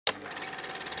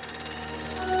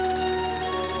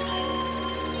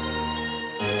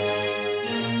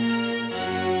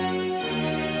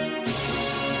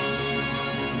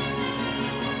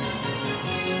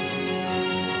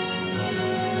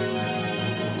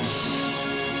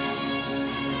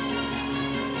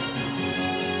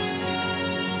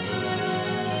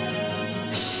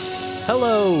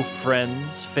Hello,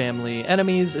 friends, family,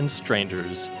 enemies, and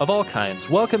strangers of all kinds.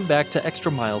 Welcome back to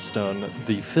Extra Milestone,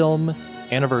 the film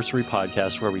anniversary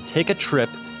podcast where we take a trip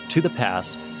to the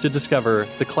past to discover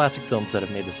the classic films that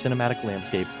have made the cinematic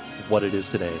landscape what it is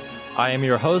today. I am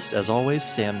your host, as always,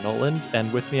 Sam Noland,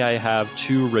 and with me I have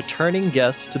two returning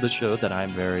guests to the show that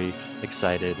I'm very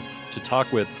excited to talk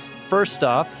with. First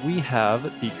off, we have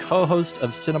the co-host of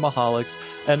Cinemaholics,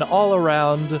 and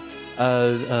all-around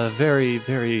very,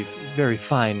 very, very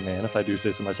fine man, if I do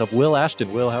say so myself, Will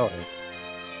Ashton. Will, how are you?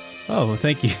 Oh, well,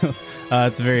 thank you.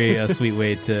 It's a very sweet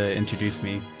way to introduce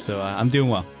me. So I'm doing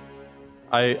well.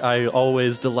 I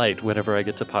always delight whenever I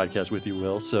get to podcast with you,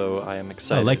 Will, so I am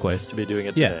excited likewise. to be doing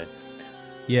it today.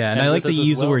 Yeah, and I like that you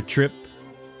use the word trip.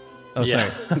 Oh, yeah.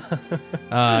 Sorry.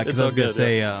 Because I was going to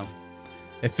say,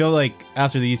 I feel like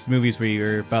after these movies we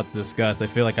were about to discuss, I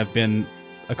feel like I've been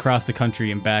across the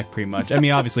country and back pretty much. I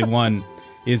mean, obviously one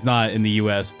is not in the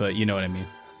U.S., but you know what I mean.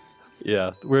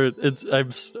 Yeah,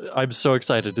 I'm so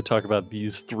excited to talk about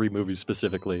these three movies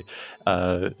specifically,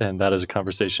 and that is a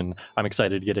conversation I'm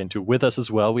excited to get into. With us as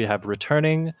well, we have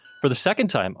returning for the second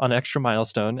time on Extra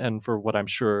Milestone, and for what I'm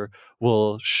sure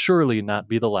will surely not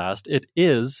be the last, it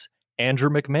is Andrew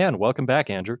McMahon. Welcome back,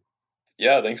 Andrew.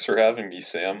 Yeah, thanks for having me,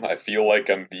 Sam. I feel like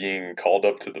I'm being called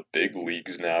up to the big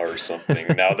leagues now or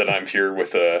something, now that I'm here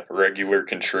with a regular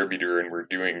contributor and we're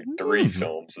doing three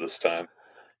films this time.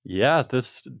 Yeah,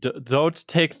 don't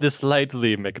take this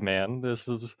lightly, McMahon. This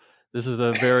is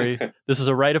a very this is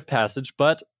a rite of passage,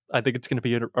 but I think it's going to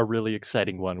be a really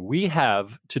exciting one. We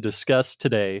have to discuss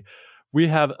today. We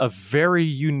have a very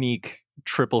unique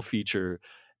triple feature,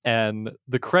 and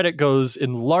the credit goes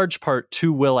in large part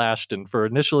to Will Ashton for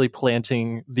initially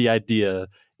planting the idea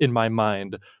in my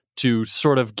mind to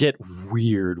sort of get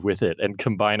weird with it and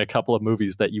combine a couple of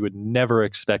movies that you would never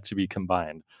expect to be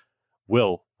combined.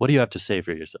 Will, what do you have to say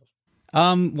for yourself?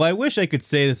 Well, I wish I could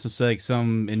say this was like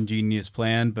some ingenious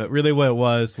plan, but really what it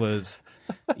was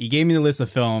you gave me the list of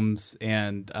films,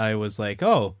 and I was like,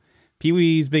 oh,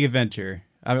 Pee-wee's Big Adventure.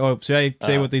 Should I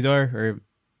say what these are, or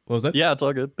what was that? Yeah, it's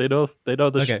all good. They know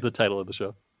the title of the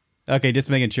show. Okay, just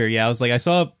making sure. Yeah, I was like, I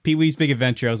saw Pee-wee's Big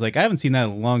Adventure. I was like, I haven't seen that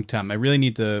in a long time. I really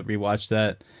need to rewatch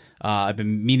that. I've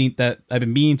been meaning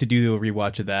to do a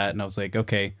rewatch of that, and I was like,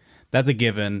 okay, that's a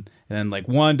given. And then like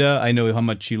Wanda, I know how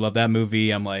much you love that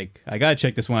movie. I'm like, I gotta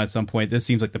check this one at some point. This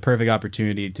seems like the perfect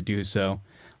opportunity to do so.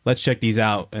 Let's check these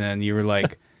out. And then you were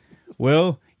like,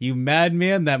 Will, you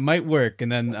madman, that might work.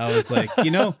 And then I was like,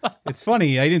 it's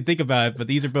funny. I didn't think about it, but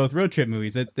these are both road trip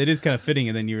movies. It is kind of fitting.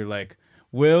 And then you were like,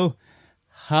 Will,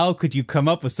 how could you come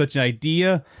up with such an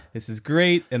idea? This is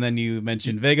great. And then you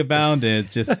mentioned Vagabond, and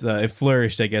it just it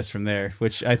flourished, I guess, from there,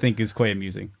 which I think is quite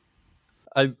amusing.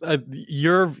 I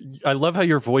love how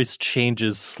your voice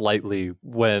changes slightly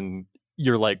when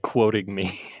you're like quoting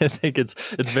me. I think it's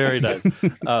very nice.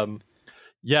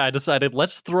 Yeah, I decided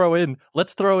let's throw in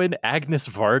Agnes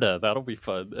Varda. That'll be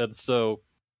fun. And so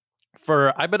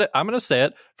I'm gonna say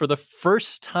it, for the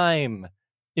first time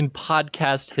in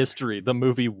podcast history, the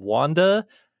movie Wanda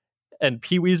and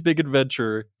Pee-wee's Big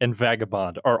Adventure and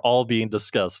Vagabond are all being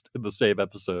discussed in the same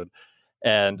episode.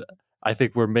 And I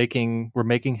think we're making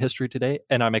history today,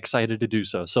 and I'm excited to do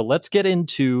so. So let's get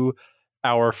into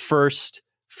our first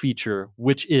feature,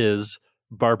 which is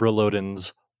Barbara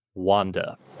Loden's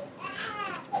Wanda.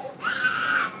 You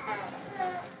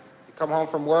come home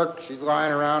from work, she's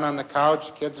lying around on the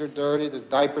couch, kids are dirty, there's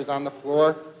diapers on the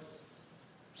floor.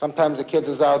 Sometimes the kids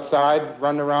is outside,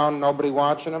 running around, nobody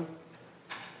watching them.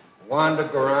 Wanda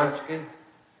Goronsky.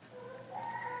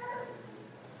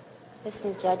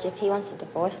 Listen, Judge, if he wants a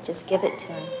divorce, just give it to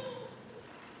him.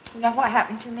 You know what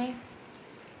happened to me?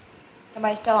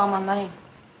 Somebody stole all my money.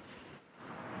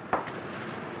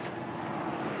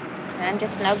 I'm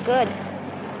just no good.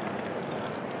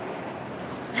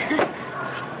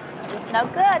 Just no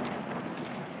good.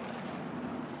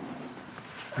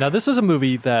 Now, this is a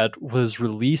movie that was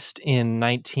released in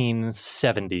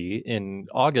 1970, in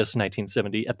August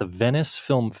 1970, at the Venice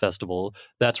Film Festival.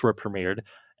 That's where it premiered.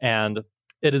 And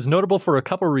it is notable for a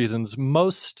couple of reasons.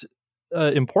 Most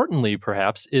importantly,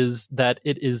 perhaps, is that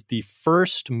it is the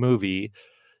first movie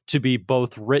to be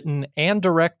both written and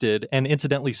directed, and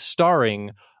incidentally starring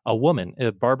a woman.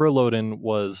 Barbara Loden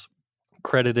was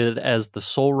credited as the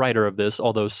sole writer of this,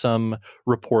 although some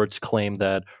reports claim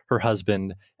that her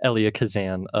husband, Elia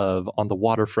Kazan of On the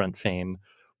Waterfront fame,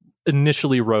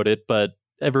 initially wrote it, but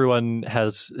everyone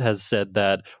has said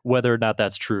that whether or not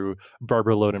that's true,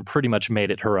 Barbara Loden pretty much made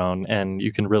it her own, and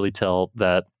you can really tell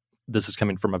that this is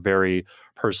coming from a very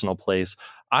personal place.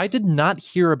 I did not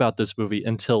hear about this movie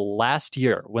until last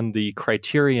year when the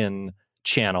Criterion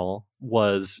channel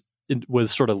was it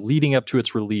was sort of leading up to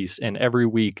its release, and every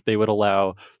week they would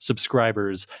allow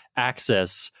subscribers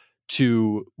access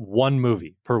to one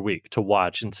movie per week to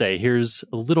watch and say, here's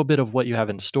a little bit of what you have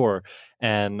in store.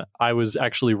 And I was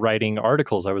actually writing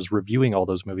articles. I was reviewing all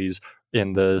those movies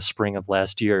in the spring of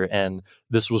last year, and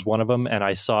this was one of them. And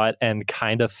I saw it and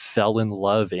kind of fell in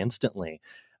love instantly.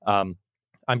 I'm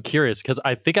curious because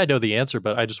I think I know the answer,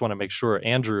 but I just want to make sure.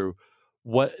 Andrew,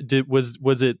 was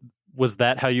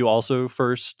that how you also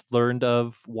first learned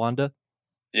of Wanda?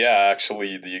 Yeah,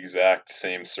 actually, the exact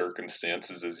same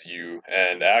circumstances as you.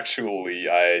 And actually,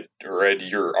 I read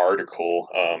your article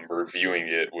reviewing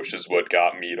it, which is what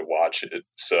got me to watch it.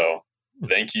 So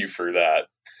thank you for that.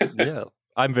 Yeah,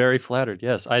 I'm very flattered.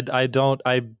 Yes,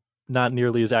 I'm not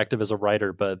nearly as active as a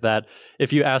writer, but that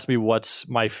if you ask me what's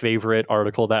my favorite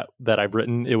article that I've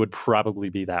written, it would probably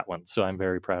be that one. So I'm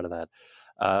very proud of that.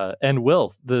 And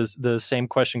Will, the same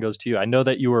question goes to you. I know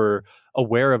that you were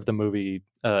aware of the movie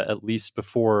at least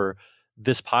before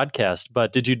this podcast,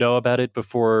 but did you know about it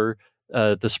before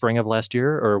the spring of last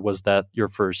year, or was that your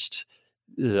first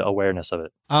awareness of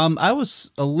it? I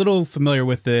was a little familiar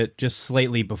with it just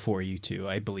slightly before you two,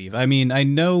 I believe. I mean, I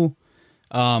know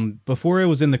before it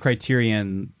was in the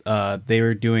Criterion, they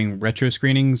were doing retro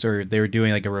screenings, or they were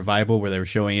doing like a revival where they were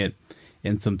showing it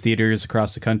in some theaters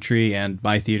across the country, and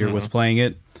my theater was playing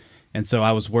it. And so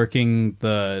I was working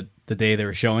the day they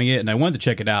were showing it, and I wanted to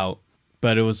check it out,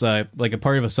 but it was like a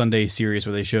part of a Sunday series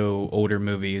where they show older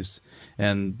movies,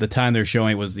 and the time they're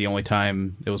showing was the only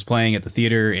time it was playing at the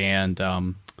theater, and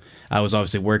I was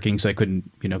obviously working, so I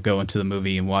couldn't go into the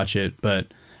movie and watch it. But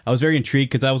I was very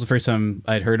intrigued because that was the first time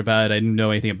I'd heard about it. I didn't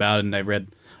know anything about it, and I read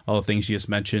all the things you just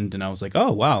mentioned, and I was like,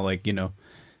 oh wow, like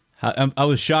I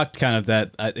was shocked kind of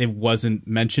that it wasn't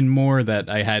mentioned more, that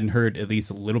I hadn't heard at least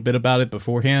a little bit about it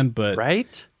beforehand. But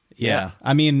right? Yeah.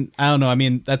 I mean, I don't know. I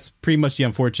mean, that's pretty much the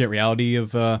unfortunate reality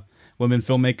of women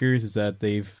filmmakers, is that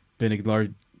they've been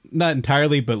ignored, not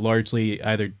entirely, but largely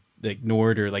either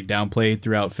ignored or like downplayed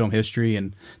throughout film history.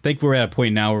 And I think we're at a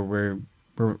point now where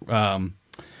we're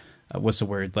what's the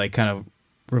word? Like kind of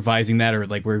revising that, or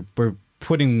like we're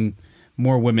putting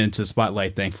more women into the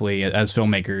spotlight, thankfully, as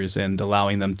filmmakers, and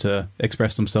allowing them to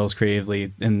express themselves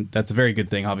creatively. And that's a very good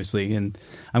thing, obviously. And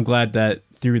I'm glad that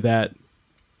through that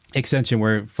extension,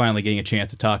 we're finally getting a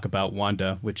chance to talk about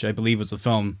Wanda, which I believe was a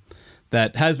film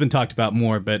that has been talked about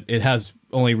more, but it has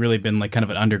only really been like kind of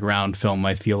an underground film,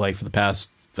 I feel like, for the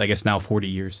past, I guess now 40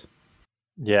 years.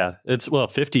 Yeah, it's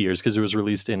 50 years because it was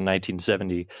released in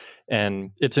 1970.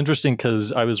 And it's interesting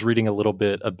because I was reading a little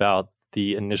bit about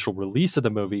the initial release of the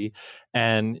movie,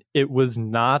 and it was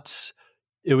not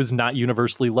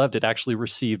universally loved. It actually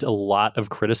received a lot of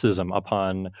criticism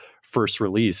upon first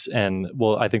release. And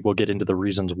I think we'll get into the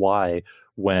reasons why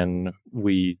when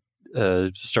we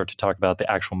start to talk about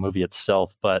the actual movie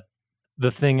itself. But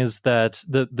the thing is that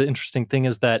the interesting thing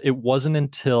is that it wasn't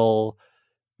until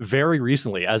very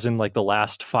recently, as in like the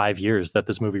last 5 years, that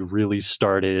this movie really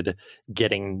started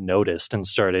getting noticed and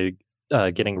started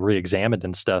getting re-examined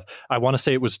and stuff. I want to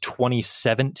say it was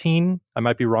 2017, I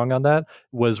might be wrong on that,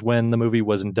 was when the movie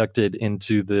was inducted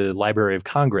into the Library of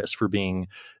Congress for being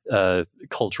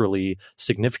culturally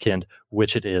significant,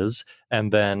 which it is.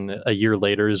 And then a year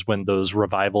later is when those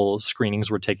revival screenings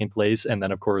were taking place. And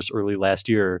then, of course, early last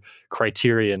year,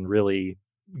 Criterion really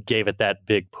gave it that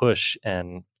big push,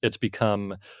 and it's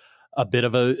become a bit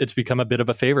of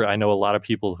a favorite. I know a lot of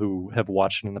people who have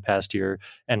watched it in the past year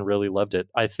and really loved it.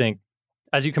 I think,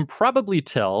 as you can probably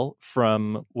tell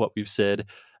from what we've said,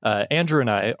 Andrew and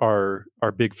I are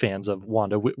big fans of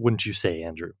Wanda. Wouldn't you say,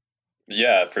 Andrew?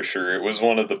 Yeah, for sure. It was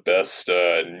one of the best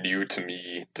new to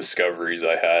me discoveries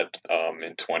I had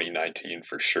in 2019,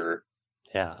 for sure.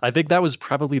 Yeah, I think that was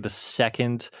probably the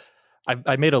second.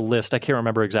 I made a list. I can't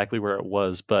remember exactly where it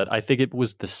was, but I think it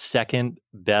was the second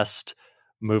best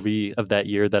movie of that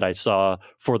year that I saw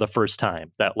for the first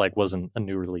time that like wasn't a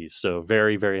new release. So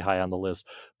very, very high on the list.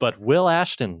 But Will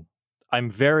Ashton, I'm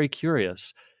very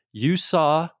curious. You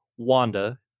saw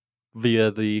Wanda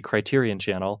via the Criterion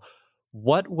channel.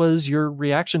 What was your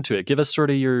reaction to it? Give us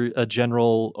sort of a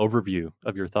general overview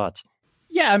of your thoughts.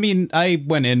 Yeah, I mean, I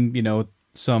went in,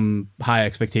 some high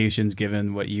expectations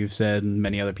given what you've said and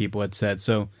many other people had said.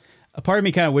 So a part of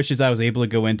me kind of wishes I was able to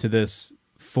go into this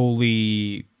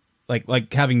fully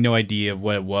like having no idea of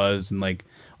what it was, and like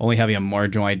only having a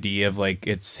marginal idea of like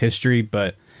its history.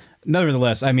 But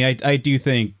nevertheless, I mean, I do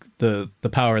think the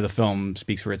power of the film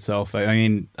speaks for itself. I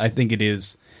mean, I think it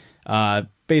is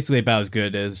basically about as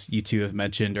good as you two have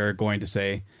mentioned or are going to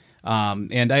say.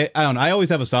 And I don't know, I always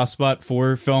have a soft spot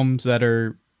for films that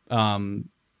are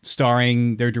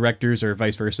starring their directors or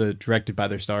vice versa, directed by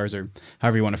their stars, or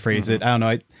however you want to phrase it. I don't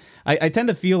know. I tend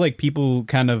to feel like people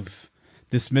kind of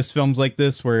dismiss films like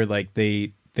this where like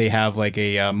they have like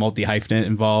a multi-hyphenate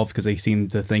involved because they seem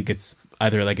to think it's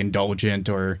either like indulgent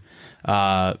or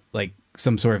like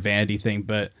some sort of vanity thing.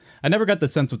 But I never got the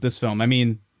sense with this film. I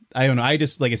mean, I don't know. I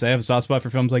just, like I said, I have a soft spot for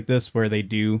films like this where they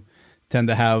do tend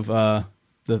to have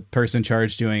the person in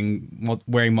charge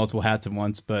wearing multiple hats at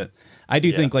once. But I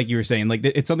do think, like you were saying, like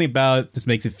it's something about this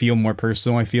makes it feel more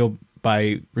personal. I feel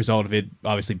by result of it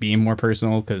obviously being more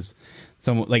personal because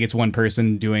it's one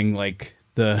person doing like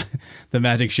the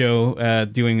magic show,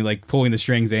 doing like pulling the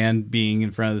strings and being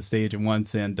in front of the stage at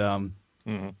once. And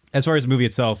as far as the movie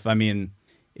itself, I mean,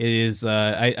 it is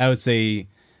I would say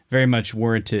very much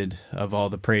warranted of all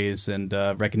the praise and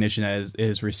recognition that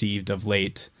is received of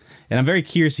late. And I'm very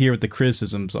curious to hear what the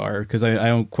criticisms are because I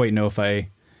don't quite know if I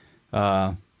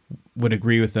would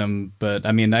agree with them. But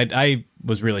I mean, I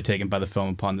was really taken by the film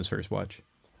upon this first watch.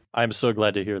 I'm so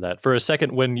glad to hear that. For a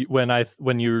second, when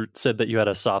you said that you had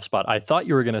a soft spot, I thought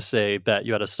you were going to say that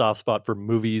you had a soft spot for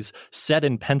movies set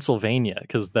in Pennsylvania,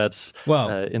 because that's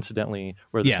incidentally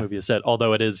where this movie is set.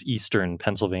 Although it is Eastern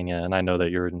Pennsylvania, and I know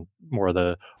that you're in more of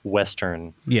the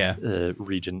Western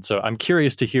region. So I'm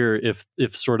curious to hear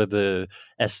if sort of the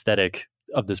aesthetic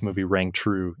of this movie rang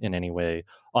true in any way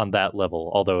on that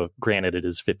level. Although, granted, it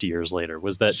is 50 years later.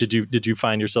 Was that did you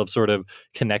find yourself sort of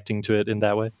connecting to it in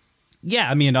that way?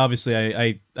 Yeah, I mean, obviously,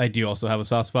 I do also have a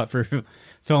soft spot for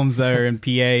films that are in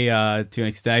PA to an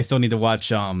extent. I still need to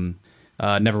watch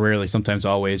Never Rarely, Sometimes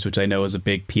Always, which I know is a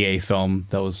big PA film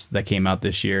that came out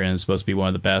this year and is supposed to be one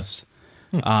of the best.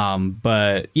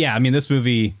 But yeah, I mean, this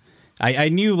movie, I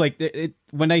knew like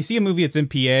when I see a movie that's in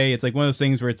PA, it's like one of those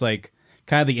things where it's like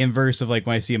kind of the inverse of like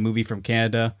when I see a movie from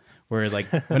Canada, where like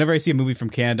whenever I see a movie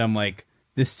from Canada, I'm like,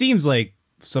 this seems like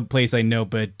some place I know,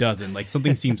 but it doesn't. Like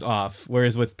something seems off.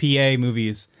 Whereas with PA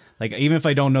movies, like even if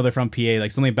I don't know they're from PA,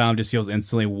 like something about them just feels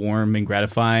instantly warm and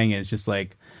gratifying. And it's just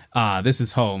like, this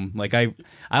is home. Like I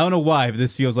don't know why, but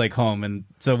this feels like home. And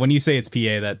so when you say it's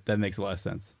PA, that makes a lot of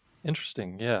sense.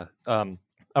 Interesting. Yeah.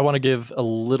 I want to give a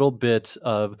little bit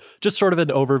of just sort of an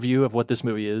overview of what this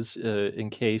movie is,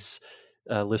 in case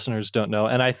listeners don't know.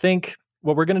 And I think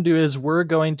what we're going to do is we're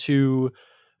going to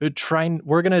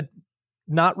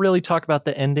not really talk about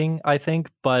the ending, I think,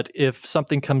 but if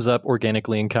something comes up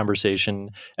organically in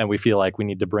conversation and we feel like we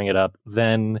need to bring it up,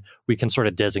 then we can sort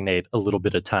of designate a little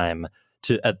bit of time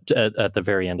at the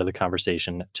very end of the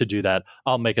conversation to do that.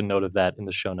 I'll make a note of that in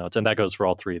the show notes, and that goes for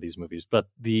all three of these movies. But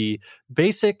the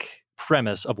basic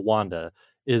premise of Wanda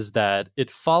is that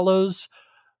it follows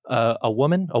a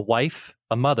woman, a wife,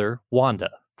 a mother, Wanda,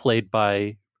 played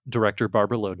by director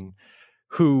Barbara Loden,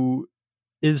 who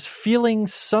is feeling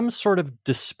some sort of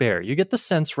despair. You get the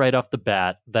sense right off the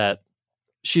bat that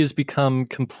she has become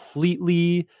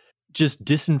completely just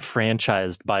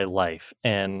disenfranchised by life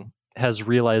and has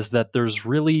realized that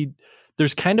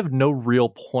there's kind of no real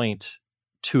point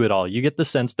to it all. You get the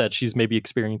sense that she's maybe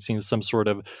experiencing some sort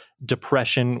of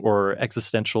depression or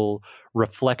existential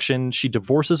reflection. She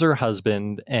divorces her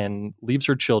husband and leaves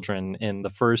her children in the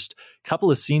first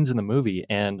couple of scenes in the movie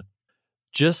and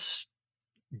just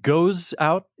goes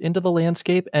out into the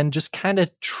landscape and just kind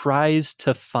of tries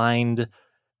to find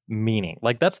meaning.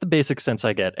 Like that's the basic sense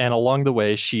I get. And along the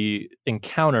way, she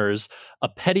encounters a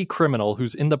petty criminal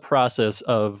who's in the process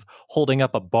of holding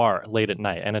up a bar late at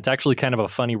night. And it's actually kind of a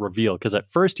funny reveal because at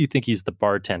first you think he's the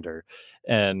bartender,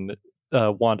 and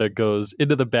Wanda goes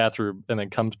into the bathroom and then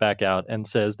comes back out and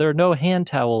says, "There are no hand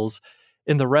towels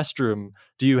in the restroom.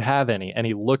 Do you have any?" And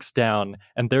he looks down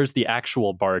and there's the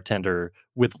actual bartender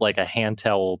with like a hand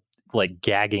towel, like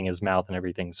gagging his mouth and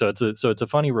everything. So it's a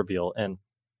funny reveal. And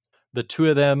the two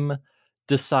of them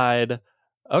decide,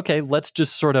 okay, let's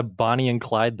just sort of Bonnie and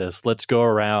Clyde this. Let's go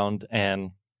around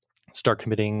and start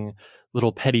committing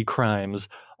little petty crimes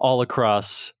all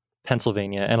across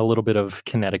Pennsylvania and a little bit of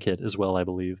Connecticut as well, I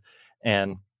believe.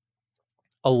 And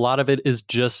a lot of it is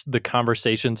just the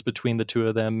conversations between the two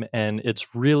of them. And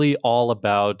it's really all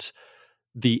about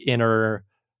the inner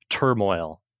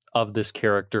turmoil of this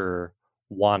character,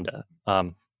 Wanda. I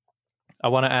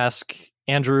want to ask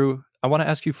Andrew, I want to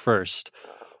ask you first,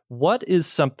 what is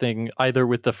something either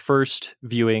with the first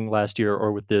viewing last year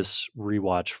or with this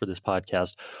rewatch for this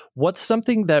podcast, what's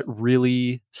something that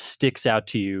really sticks out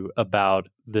to you about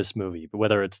this movie,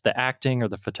 whether it's the acting or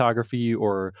the photography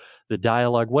or the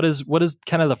dialogue? What is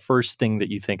kind of the first thing that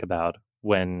you think about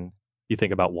when you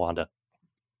think about Wanda?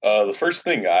 The first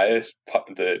thing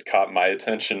that caught my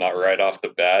attention, not right off the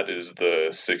bat, is the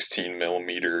 16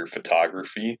 millimeter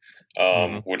photography,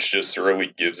 Hmm. which just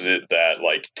really gives it that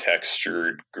like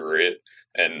textured grit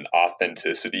and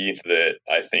authenticity that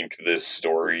I think this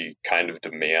story kind of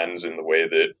demands in the way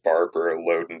that Barbara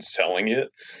Loden's telling it.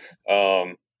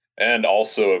 Um, and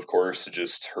also, of course,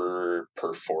 just her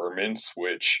performance,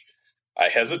 which I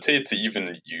hesitate to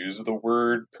even use the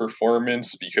word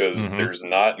performance because Hmm. there's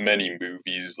not many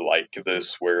movies like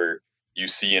this where you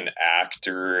see an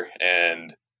actor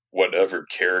and whatever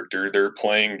character they're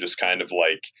playing just kind of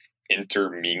like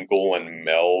intermingle and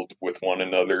meld with one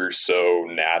another so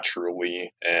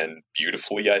naturally and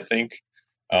beautifully, I think.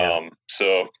 Yeah.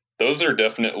 So those are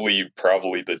definitely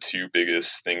probably the two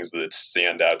biggest things that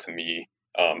stand out to me,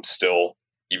 still,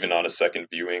 even on a second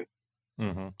viewing.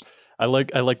 Hmm. I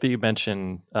like that you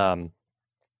mentioned how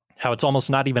it's almost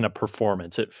not even a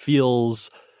performance. It feels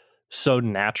so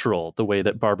natural the way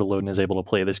that Barbara Loden is able to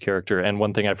play this character. And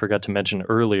one thing I forgot to mention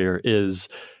earlier is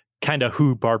kind of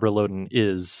who Barbara Loden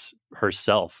is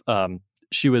herself.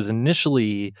 She was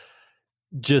initially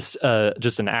just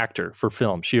an actor for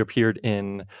film. She appeared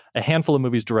in a handful of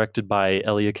movies directed by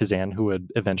Elia Kazan, who would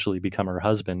eventually become her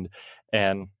husband.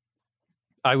 And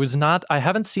I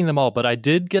haven't seen them all, but I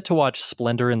did get to watch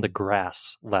Splendor in the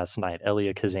Grass last night,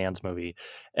 Elia Kazan's movie.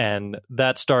 And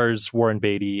that stars Warren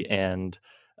Beatty and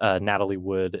Natalie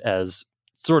Wood as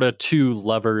sort of two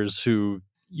lovers who,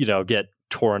 get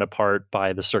torn apart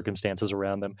by the circumstances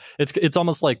around them. It's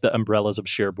almost like the Umbrellas of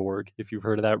Cherbourg, if you've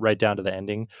heard of that, right down to the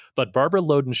ending. But Barbara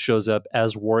Loden shows up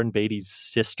as Warren Beatty's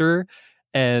sister.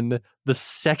 And the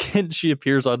second she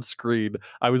appears on screen,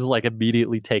 I was like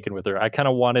immediately taken with her. I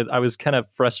was kind of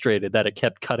frustrated that it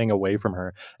kept cutting away from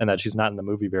her and that she's not in the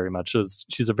movie very much. So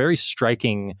she's a very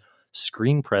striking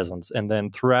screen presence. And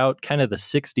then throughout kind of the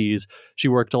 60s, she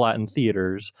worked a lot in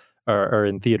theaters, or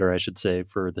in theater, I should say,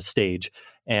 for the stage.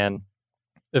 And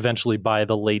eventually by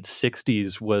the late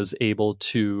 60s was able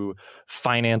to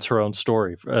finance her own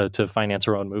story, to finance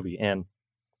her own movie. And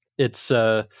it's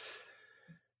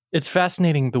it's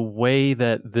fascinating the way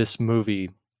that this movie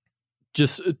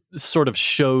just sort of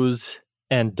shows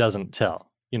and doesn't tell.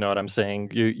 You know what I'm saying?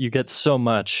 You get so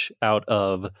much out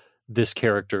of this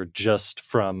character just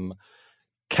from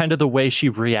kind of the way she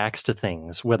reacts to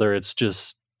things, whether it's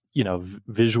just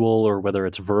visual or whether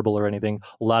it's verbal or anything.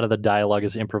 A lot of the dialogue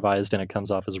is improvised and it comes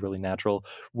off as really natural.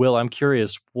 Will, I'm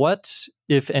curious, what,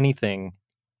 if anything,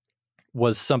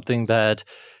 was something that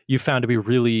you found to be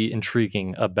really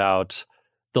intriguing about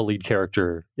the lead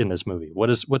character in this movie?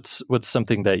 What's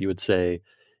something that you would say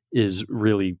is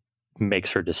really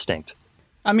makes her distinct?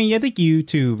 I mean, I think you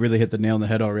two really hit the nail on the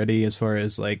head already. As far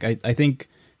as like, I think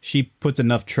she puts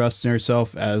enough trust in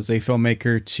herself as a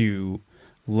filmmaker to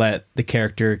let the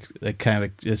character like kind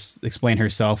of just explain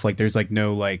herself. Like, there's like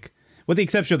no like, with the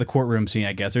exception of the courtroom scene,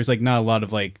 I guess there's like not a lot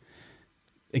of like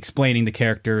explaining the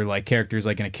character, like characters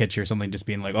like in a kitchen or something, just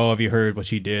being like, oh, have you heard what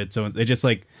she did? So it's just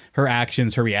like her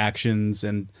actions, her reactions.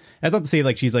 And I'd love to say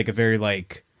like she's like a very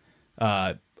like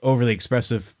overly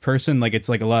expressive person. Like it's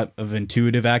like a lot of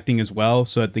intuitive acting as well.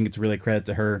 So I think it's really a credit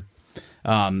to her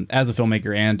as a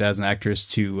filmmaker and as an actress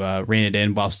to rein it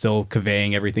in while still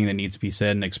conveying everything that needs to be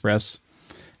said and expressed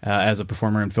as a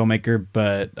performer and filmmaker.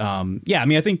 But yeah, I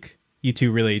mean, I think you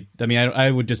two really, I mean,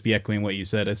 I would just be echoing what you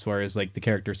said as far as like the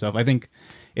character itself. I think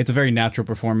it's a very natural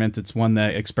performance. It's one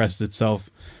that expresses itself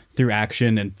through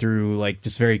action and through like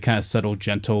just very kind of subtle,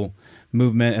 gentle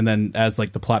movement. And then as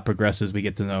like the plot progresses, we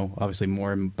get to know obviously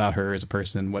more about her as a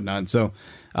person and whatnot. So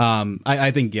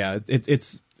I think, yeah,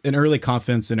 it's an early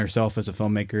confidence in herself as a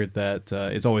filmmaker that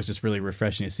is always just really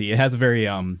refreshing to see. It has a very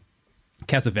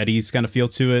Cassavetes kind of feel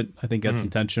to it. I think that's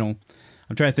intentional.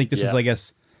 I'm trying to think. This was, I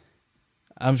guess,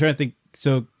 I'm trying to think.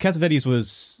 So Cassavetes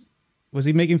was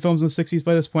he making films in the 60s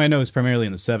by this point? I know it was primarily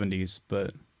in the 70s,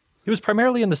 but He was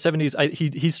primarily in the 70s.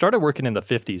 He started working in the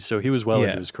 50s, so he was well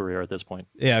into his career at this point.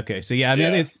 Yeah, okay. So yeah, I mean,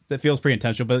 I think that feels pretty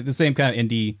intentional, but the same kind of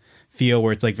indie feel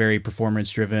where it's like very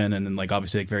performance driven and then like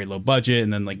obviously like very low budget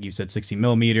and then like you said 60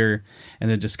 millimeter and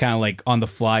then just kind of like on the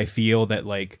fly feel that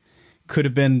like could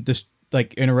have been just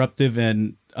like interruptive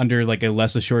and under like a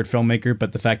less assured filmmaker,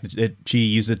 but the fact that she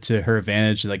used it to her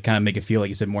advantage to like kind of make it feel like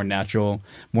you said more natural,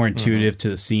 more intuitive to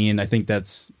the scene. I think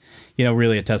that's, you know,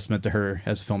 really a testament to her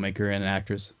as a filmmaker and an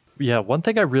actress. Yeah, one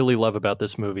thing I really love about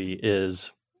this movie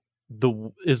is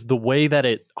the way that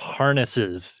it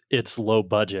harnesses its low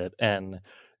budget and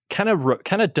kind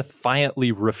of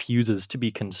defiantly refuses to be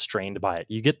constrained by it.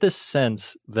 You get this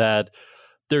sense that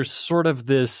there's sort of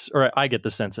this, or I get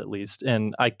the sense at least,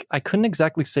 and I couldn't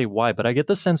exactly say why, but I get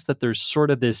the sense that there's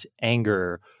sort of this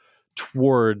anger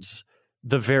towards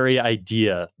the very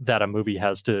idea that a movie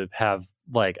has to have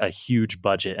like a huge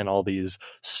budget and all these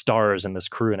stars and this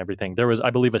crew and everything. There was, I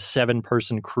believe, a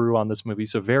 7-person crew on this movie,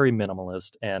 so very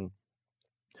minimalist, and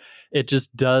it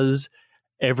just does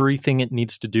everything it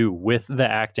needs to do with the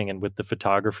acting and with the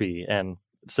photography, and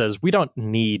says we don't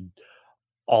need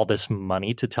all this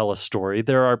money to tell a story.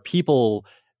 There are people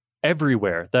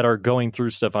everywhere that are going through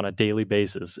stuff on a daily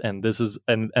basis, and this is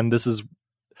and this is,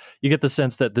 you get the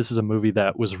sense that this is a movie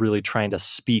that was really trying to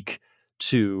speak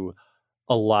to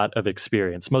a lot of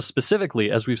experience. Most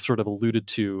specifically, as we've sort of alluded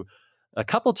to a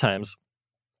couple times,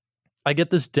 I get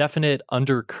this definite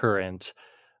undercurrent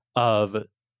of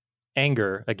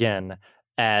anger again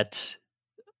at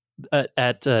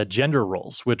gender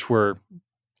roles, which were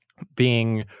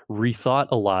being rethought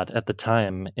a lot at the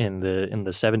time in the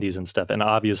 70s and stuff. And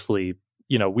obviously,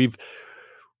 you know,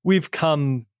 we've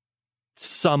come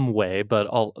some way, but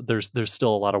there's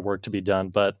still a lot of work to be done.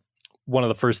 But one of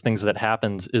the first things that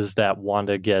happens is that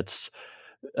Wanda gets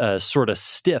sort of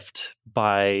stiffed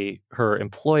by her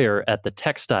employer at the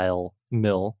textile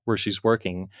mill where she's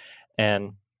working,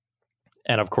 and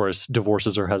of course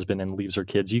divorces her husband and leaves her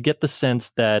kids. You get the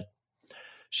sense that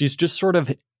she's just sort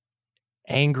of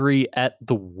angry at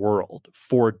the world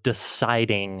for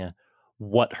deciding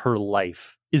what her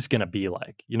life is going to be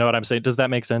like. You know what I'm saying? Does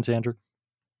that make sense, Andrew?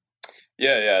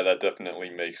 Yeah, that definitely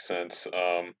makes sense.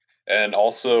 And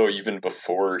also, even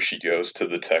before she goes to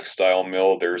the textile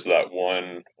mill, there's that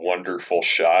one wonderful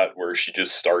shot where she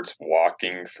just starts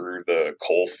walking through the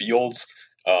coal fields.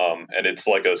 And it's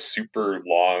like a super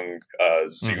long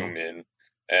zoom in.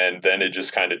 And then it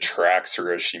just kind of tracks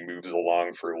her as she moves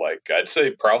along for, like, I'd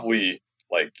say probably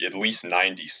like at least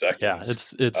 90 seconds. Yeah,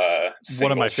 it's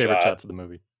one of my favorite shots of the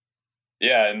movie.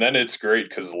 Yeah, and then it's great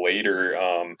because later,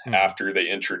 after they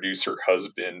introduce her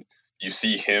husband, you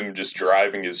see him just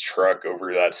driving his truck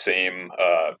over that same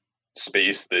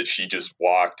space that she just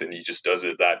walked, and he just does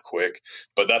it that quick.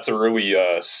 But that's a really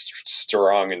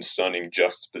strong and stunning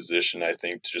juxtaposition, I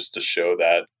think, just to show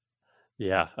that.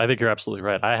 Yeah, I think you're absolutely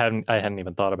right. I hadn't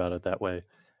even thought about it that way.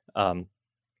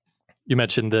 You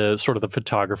mentioned the sort of the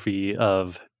photography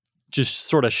of just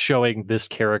sort of showing this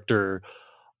character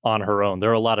on her own.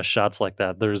 There are a lot of shots like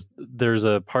that. There's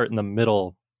a part in the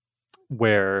middle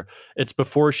where it's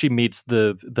before she meets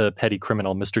the petty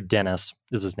criminal, Mr. Dennis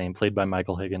is his name, played by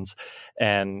Michael Higgins,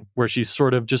 and where she's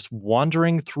sort of just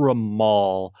wandering through a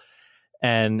mall,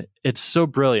 and it's so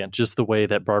brilliant just the way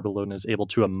that Barbara Loden is able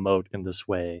to emote in this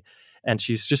way, and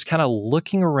she's just kind of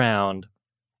looking around,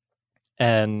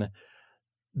 and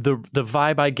the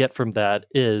vibe I get from that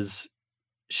is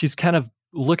she's kind of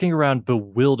looking around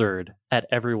bewildered at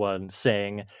everyone,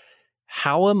 saying,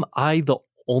 how am I the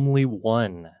only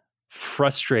one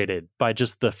frustrated by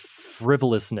just the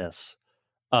frivolousness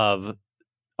of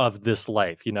this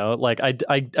life? You know, like I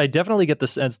definitely get the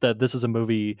sense that this is a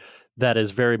movie that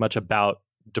is very much about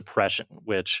depression,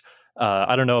 which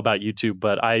I don't know about you two,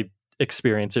 but I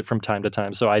experience it from time to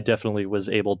time. So I definitely was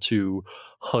able to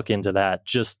hook into that.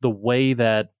 Just the way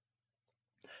that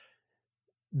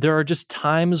there are just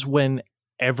times when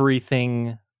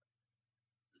everything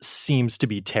seems to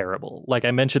be terrible. Like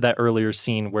I mentioned that earlier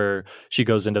scene where she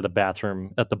goes into the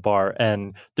bathroom at the bar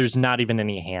and there's not even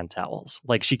any hand towels.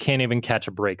 Like she can't even catch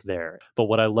a break there. But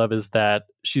what I love is that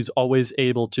she's always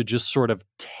able to just sort of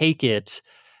take it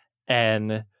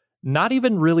and not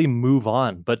even really move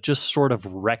on, but just sort of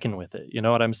reckon with it. You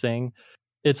know what I'm saying?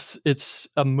 It's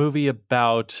a movie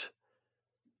about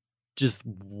just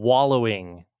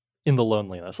wallowing in the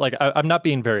loneliness. Like I'm not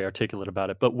being very articulate about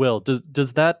it, but Will,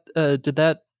 does that did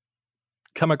that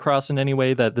come across in any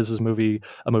way that this is a movie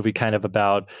kind of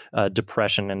about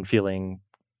depression and feeling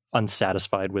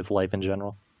unsatisfied with life in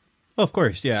general? Oh, of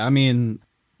course, yeah. I mean,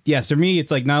 yes, for me,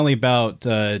 it's like not only about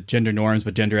gender norms,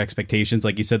 but gender expectations.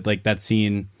 Like you said, like that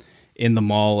scene in the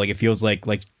mall, like it feels like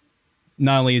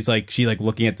not only is like she like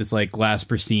looking at this like glass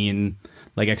pristine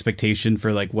like expectation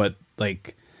for like what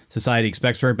like society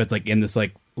expects for her, but it's like in this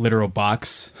like literal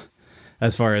box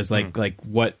as far as like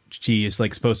what she is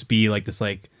like supposed to be, like this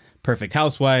like perfect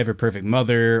housewife or perfect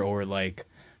mother or like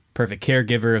perfect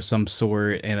caregiver of some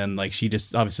sort. And then like she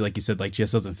just obviously, like you said, like she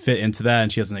just doesn't fit into that,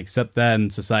 and she doesn't accept that in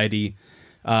society.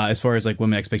 As far as like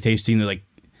women expectations, seem to like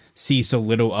see so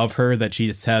little of her that she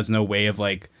just has no way of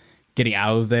like getting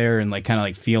out of there and like kind of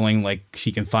like feeling like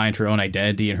she can find her own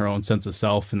identity and her own sense of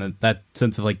self. And that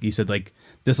sense of, like you said, like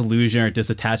disillusion or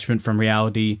disattachment from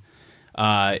reality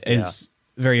is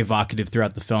very evocative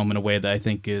throughout the film in a way that I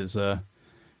think is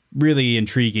really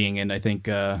intriguing and I think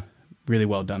really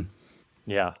well done.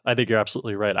 Yeah, I think you're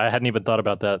absolutely right. I hadn't even thought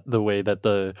about that, the way that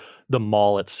the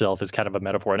mall itself is kind of a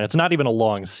metaphor. And it's not even a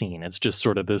long scene. It's just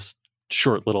sort of this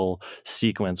short little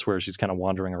sequence where she's kind of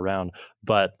wandering around.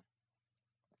 But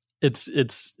it's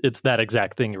that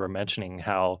exact thing you were mentioning,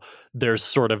 how there's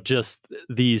sort of just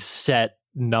these set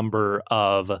number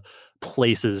of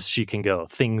places she can go,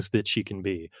 things that she can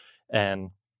be.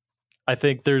 And I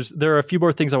think there are a few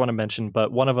more things I want to mention,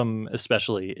 but one of them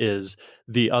especially is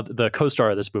the co-star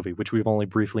of this movie, which we've only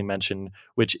briefly mentioned,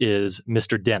 which is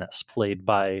Mr. Dennis, played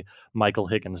by Michael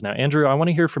Higgins. Now, Andrew, I want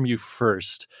to hear from you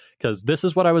first, because this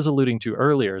is what I was alluding to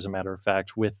earlier, as a matter of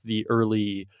fact, with the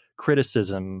early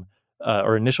criticism,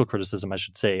 or initial criticism, I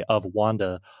should say, of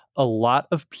Wanda. A lot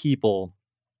of people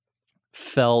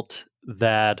felt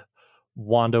that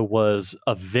Wanda was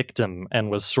a victim and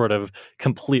was sort of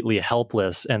completely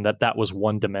helpless, and that was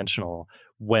one dimensional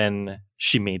when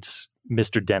she meets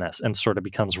Mr. Dennis and sort of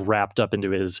becomes wrapped up into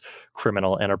his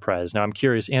criminal enterprise. Now, I'm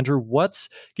curious, Andrew,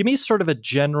 give me sort of a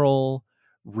general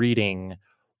reading.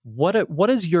 What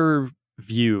is your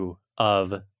view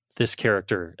of this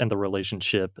character and the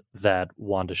relationship that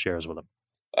Wanda shares with him?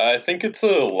 I think it's a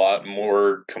lot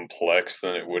more complex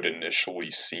than it would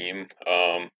initially seem.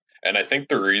 And I think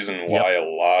the reason why a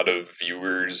lot of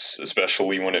viewers,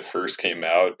 especially when it first came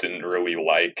out, didn't really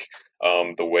like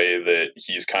the way that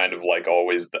he's kind of like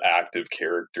always the active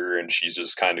character and she's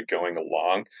just kind of going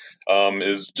along,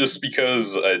 is just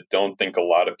because I don't think a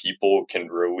lot of people can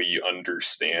really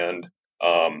understand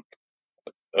um,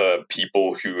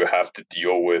 people who have to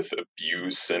deal with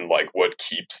abuse and like what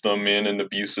keeps them in an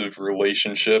abusive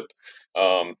relationship.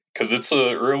 Because it's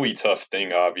a really tough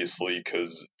thing, obviously,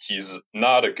 because he's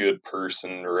not a good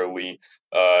person, really.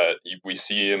 We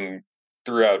see him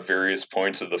throughout various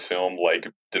points of the film, like,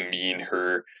 demean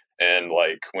her. And,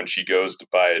 like, when she goes to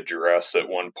buy a dress at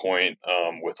one point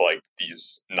with, like,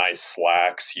 these nice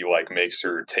slacks, he, like, makes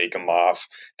her take them off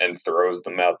and throws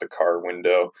them out the car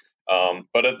window.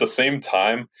 But at the same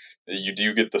time, you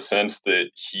do get the sense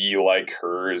that he, like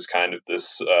her, is kind of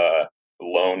this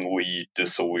lonely,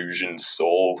 disillusioned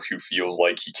soul who feels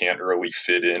like he can't really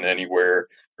fit in anywhere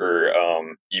or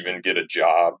even get a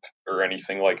job or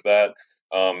anything like that.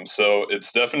 So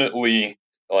it's definitely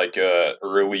like a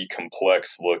really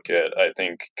complex look at, I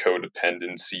think,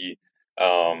 codependency.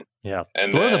 Yeah,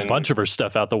 And throws a then, bunch of her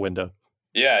stuff out the window.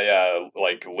 yeah,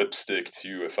 like lipstick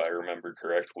too, if I remember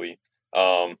correctly.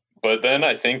 But then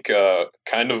I think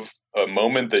kind of a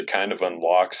moment that kind of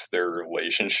unlocks their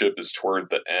relationship is toward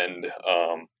the end,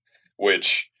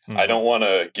 which I don't want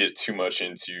to get too much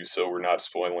into, so we're not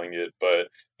spoiling it. But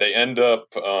they end up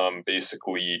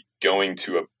basically going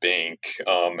to a bank,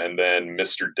 and then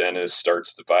Mr. Dennis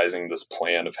starts devising this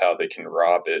plan of how they can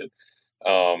rob it.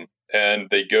 And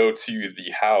they go to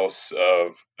the house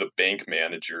of the bank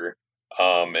manager,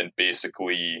 and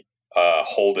basically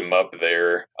hold him up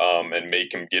there, and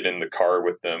make him get in the car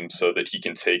with them so that he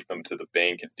can take them to the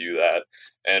bank and do that.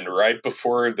 And right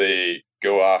before they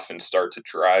go off and start to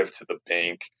drive to the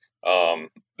bank,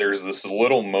 there's this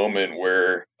little moment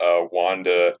where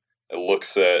Wanda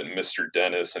looks at Mr.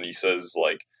 Dennis and he says,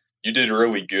 like, "You did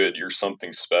really good. You're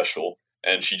something special."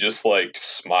 And she just like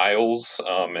smiles,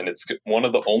 and it's one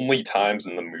of the only times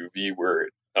in the movie where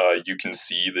you can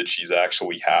see that she's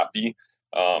actually happy.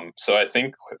 So I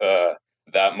think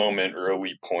that moment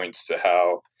really points to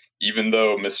how, even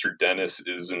though Mr. Dennis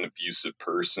is an abusive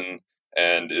person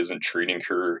and isn't treating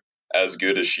her as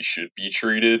good as she should be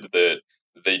treated, that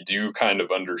they do kind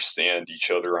of understand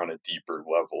each other on a deeper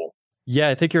level. Yeah,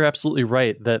 I think you're absolutely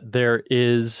right that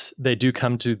they do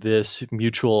come to this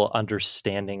mutual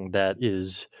understanding that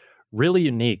is really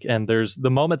unique. And there's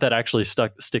the moment that actually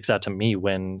sticks out to me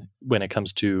when it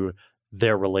comes to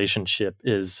their relationship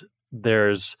is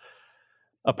there's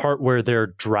a part where they're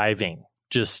driving,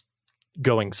 just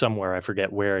going somewhere, I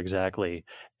forget where exactly.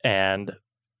 And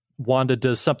Wanda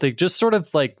does something just sort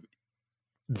of like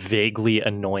vaguely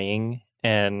annoying,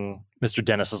 and Mr.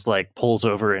 Dennis is like pulls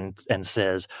over and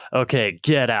says, "Okay,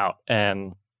 get out."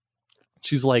 And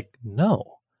she's like,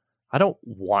 "No, I don't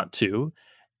want to."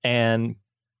 And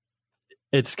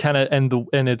it's kind of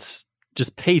and it's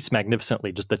just paced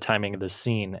magnificently, just the timing of the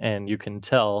scene, and you can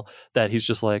tell that he's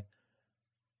just like,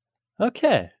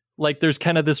 "Okay." Like there's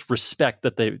kind of this respect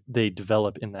that they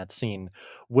develop in that scene.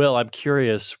 Will, I'm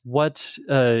curious, what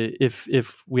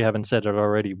if we haven't said it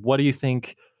already, what do you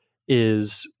think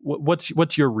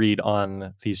what's your read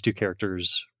on these two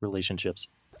characters' relationships?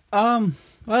 I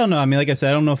don't know. I mean, like I said,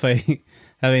 I don't know if I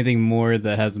have anything more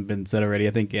that hasn't been said already.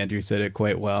 I think Andrew said it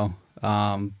quite well.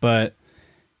 But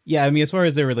yeah, I mean, as far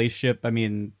as their relationship, I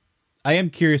mean, I am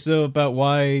curious though about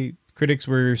why critics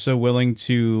were so willing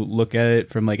to look at it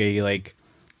from like a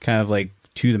kind of like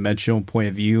two-dimensional point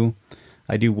of view.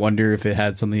 I do wonder if it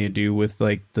had something to do with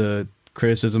like the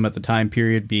criticism at the time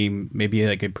period being maybe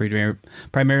like a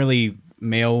primarily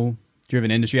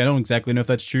male-driven industry. I don't exactly know if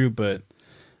that's true, but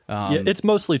yeah, it's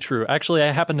mostly true. Actually,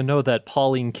 I happen to know that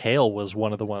Pauline Kael was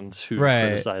one of the ones who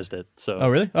criticized it. So, oh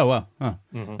really? Oh wow. Oh.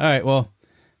 All right. Well,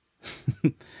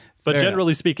 but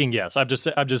generally speaking, yes. I'm just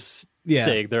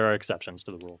saying there are exceptions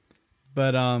to the rule.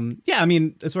 But yeah, I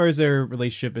mean, as far as their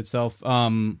relationship itself,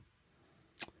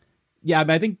 yeah,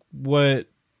 I think what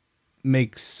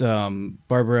makes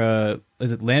Barbara,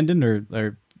 is it Landon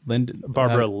or Landon?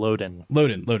 Barbara Loden.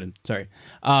 Loden. Sorry,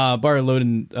 Barbara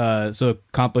Loden. So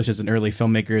accomplished as an early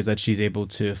filmmaker is that she's able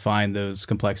to find those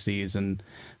complexities, and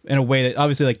in a way that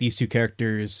obviously like these two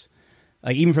characters,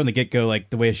 like even from the get go,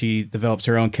 like the way she develops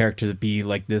her own character to be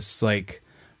like this like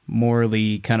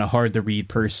morally kind of hard to read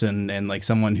person, and like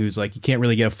someone who's like you can't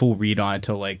really get a full read on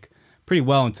until like pretty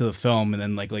well into the film, and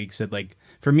then like you said, like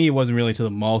for me it wasn't really to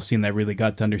the mall scene that I really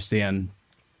got to understand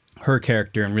her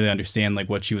character and really understand like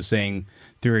what she was saying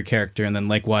through her character. And then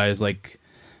likewise like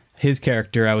his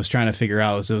character, I was trying to figure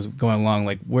out as it was going along,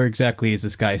 like where exactly is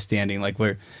this guy standing, like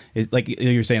where is, like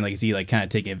you're saying, like is he like kind of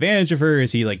taking advantage of her,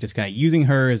 is he like just kind of using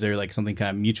her, is there like something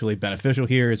kind of mutually beneficial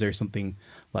here, is there something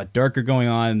a lot darker going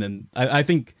on? And then I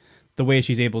think the way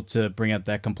she's able to bring out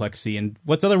that complexity and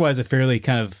what's otherwise a fairly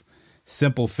kind of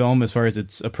simple film as far as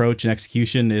its approach and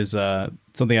execution is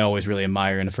something I always really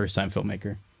admire in a first time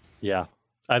filmmaker. Yeah,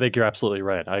 I think you're absolutely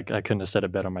right. I couldn't have said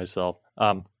it better myself.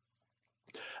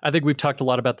 I think we've talked a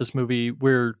lot about this movie.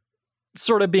 We're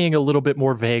sort of being a little bit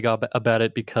more vague about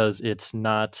it because it's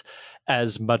not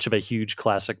as much of a huge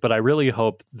classic, but I really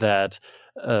hope that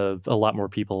a lot more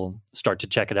people start to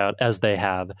check it out as they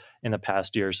have in the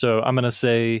past year. So I'm going to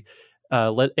say,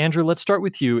 Andrew, let's start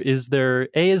with you. Is there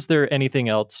anything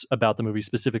else about the movie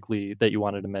specifically that you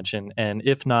wanted to mention? And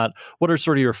if not, what are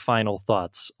sort of your final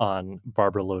thoughts on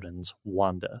Barbara Loden's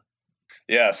Wanda?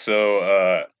 Yeah,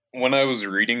 so when I was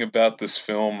reading about this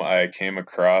film, I came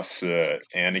across an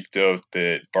anecdote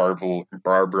that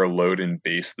Barbara Loden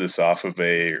based this off of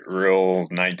a real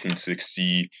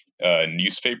 1960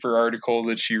 newspaper article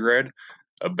that she read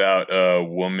about a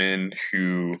woman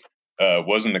who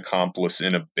was an accomplice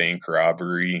in a bank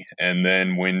robbery. And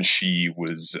then when she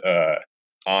was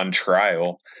on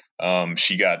trial,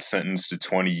 she got sentenced to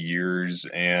 20 years,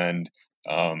 and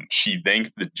she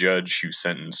thanked the judge who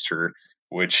sentenced her,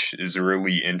 which is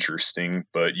really interesting.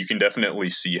 But you can definitely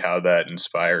see how that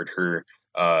inspired her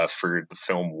for the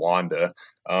film Wanda.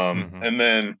 And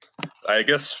then I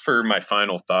guess for my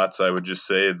final thoughts, I would just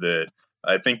say that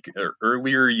I think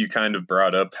earlier you kind of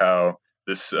brought up how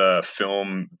this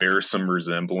film bears some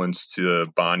resemblance to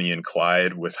Bonnie and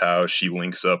Clyde with how she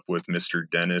links up with Mr.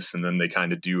 Dennis, and then they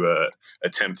kind of do a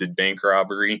attempted bank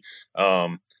robbery.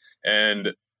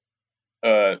 And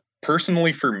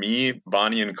personally, for me,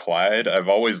 Bonnie and Clyde, I've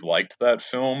always liked that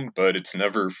film, but it's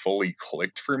never fully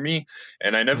clicked for me.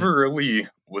 And I never really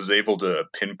was able to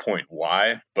pinpoint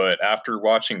why. But after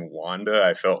watching Wanda,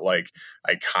 I felt like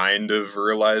I kind of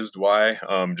realized why,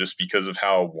 just because of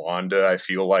how Wanda, I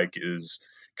feel like, is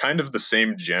kind of the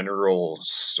same general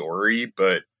story,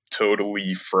 but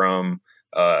totally from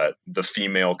the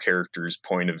female character's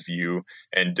point of view,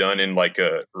 and done in like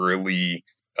a really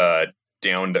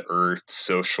down-to-earth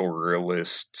social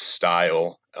realist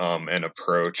style and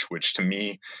approach, which to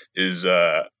me is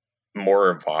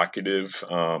more evocative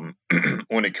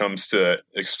when it comes to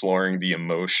exploring the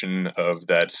emotion of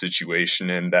that situation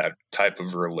and that type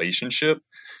of relationship.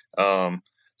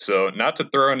 So not to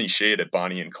throw any shade at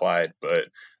Bonnie and Clyde, but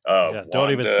don't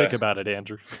Wanda, even think about it,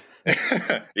 Andrew.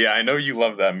 Yeah, I know you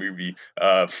love that movie.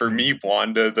 For me,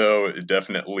 Wanda, though,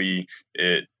 definitely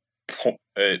it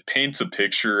paints a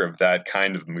picture of that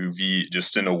kind of movie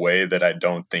just in a way that I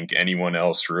don't think anyone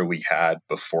else really had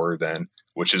before then,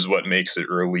 which is what makes it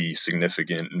really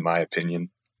significant, in my opinion.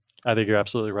 I think you're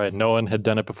absolutely right. No one had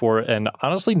done it before, and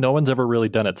honestly, no one's ever really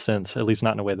done it since, at least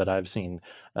not in a way that I've seen.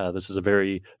 This is a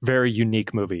very, very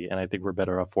unique movie, and I think we're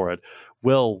better off for it.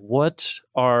 Will, what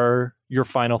are your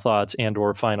final thoughts and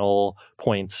or final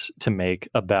points to make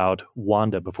about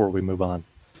Wanda before we move on?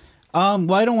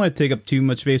 Well, I don't want to take up too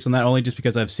much space on that, only just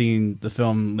because I've seen the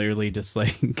film literally just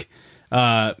like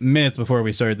minutes before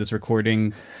we started this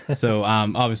recording. So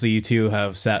obviously you two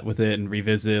have sat with it and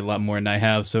revisited a lot more than I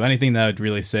have. So anything that I would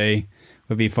really say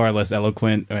would be far less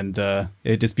eloquent, and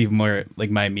it'd just be more like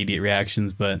my immediate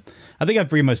reactions. But I think I've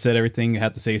pretty much said everything I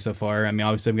have to say so far. I mean,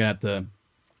 obviously I'm going to have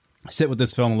to sit with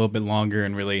this film a little bit longer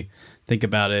and really think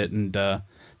about it, and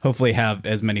hopefully have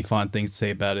as many fond things to say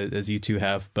about it as you two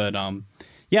have. But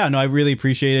Yeah, no, I really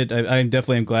appreciate it. I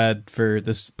definitely am glad for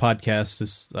this podcast,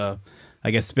 this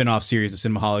I guess spin-off series of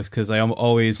Cinemaholics, because I am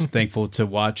always thankful to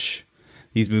watch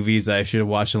these movies that I should have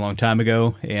watched a long time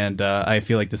ago, and I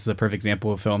feel like this is a perfect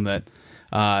example of a film that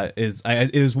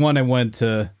it was one I wanted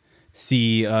to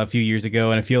see a few years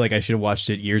ago, and I feel like I should have watched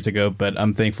it years ago, but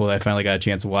I'm thankful that I finally got a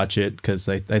chance to watch it, because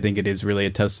I think it is really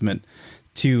a testament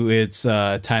to its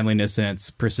timeliness and its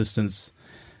persistence,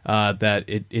 that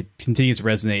it continues to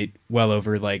resonate well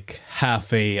over like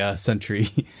half a century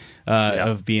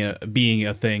of being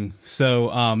a thing. So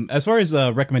as far as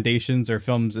recommendations or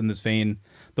films in this vein,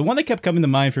 the one that kept coming to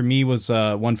mind for me was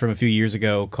one from a few years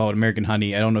ago called American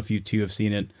Honey. I don't know if you two have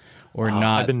seen it or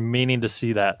not. I've been meaning to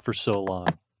see that for so long.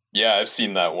 Yeah, I've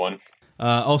seen that one.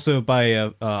 Also by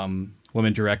a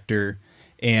woman director,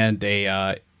 and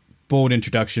a bold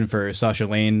introduction for Sasha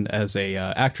Lane as a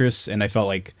actress. And I felt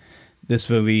like this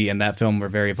movie and that film were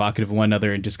very evocative of one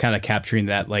another, and just kind of capturing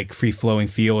that like free-flowing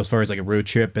feel as far as like a road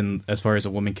trip, and as far as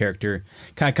a woman character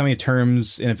kind of coming to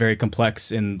terms in a very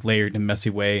complex and layered and messy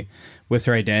way with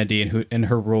her identity and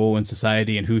her role in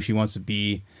society and who she wants to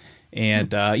be.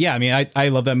 And yeah, I mean, I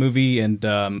love that movie, and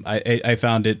I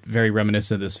found it very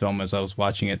reminiscent of this film as I was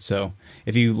watching it. So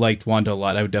if you liked Wanda a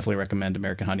lot, I would definitely recommend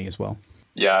American Honey as well.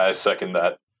 Yeah, I second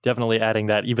that. Definitely adding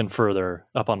that even further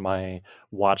up on my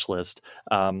watch list.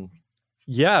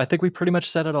 Yeah, I think we pretty much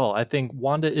said it all. I think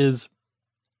Wanda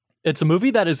it's a movie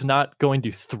that is not going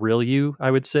to thrill you, I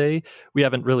would say. We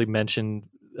haven't really mentioned,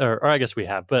 or I guess we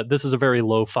have, but this is a very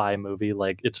lo-fi movie.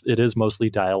 Like it is mostly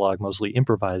dialogue, mostly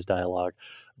improvised dialogue,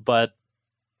 but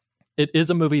it is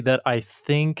a movie that I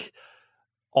think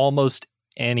almost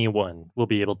anyone will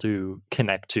be able to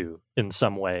connect to in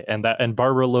some way. And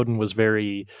Barbara Loden was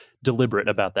very deliberate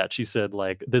about that. She said,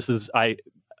 like,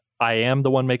 I am the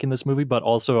one making this movie, but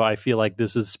also I feel like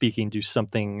this is speaking to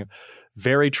something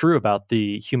very true about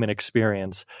the human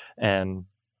experience. And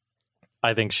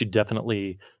I think she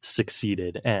definitely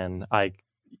succeeded. And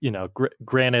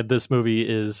granted, this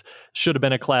movie should have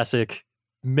been a classic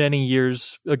many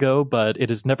years ago, but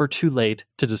it is never too late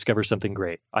to discover something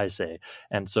great, I say.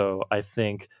 And so I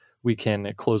think we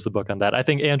can close the book on that. I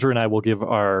think Andrew and I will give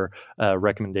our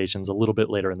recommendations a little bit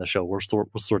later in the show. We'll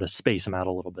sort of space them out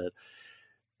a little bit.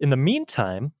 In the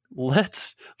meantime,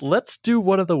 let's do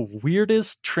one of the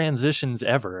weirdest transitions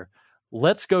ever.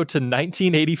 Let's go to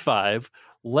 1985.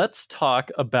 Let's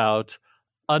talk about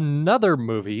another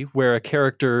movie where a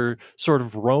character sort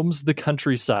of roams the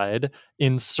countryside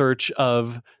in search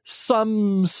of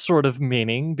some sort of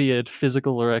meaning, be it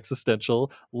physical or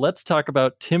existential. Let's talk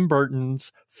about Tim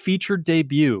Burton's featured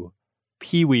debut,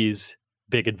 Pee-wee's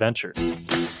Big Adventure.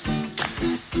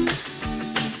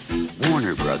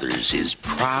 Warner Brothers is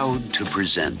proud to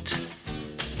present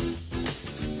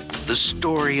the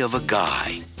story of a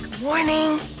guy. Good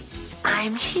morning.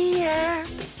 I'm here.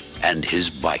 And his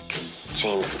bike.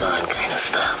 James Bond kind of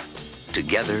stuff.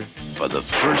 Together for the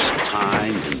first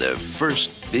time in their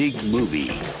first big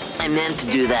movie. I meant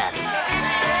to do that.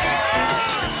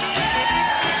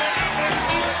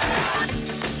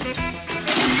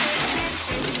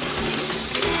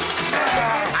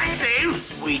 I say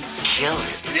we kill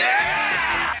it. Yeah!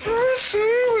 I say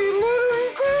we let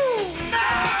him go.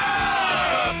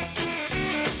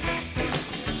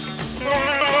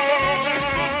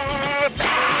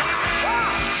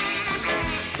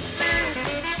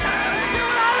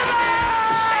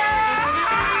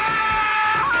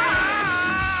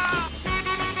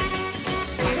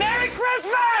 Merry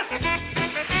Christmas!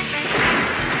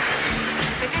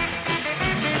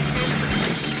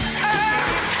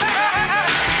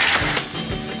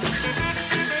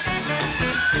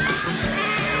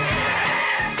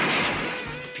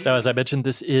 Now, as I mentioned,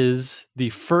 this is the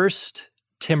first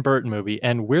Tim Burton movie,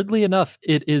 and weirdly enough,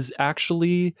 it is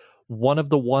actually one of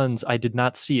the ones I did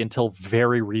not see until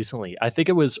very recently. I think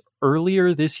it was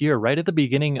earlier this year, right at the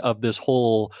beginning of this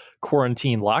whole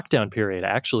quarantine lockdown period,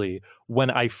 actually, when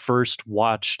I first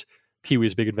watched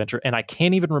Pee-wee's Big Adventure, and I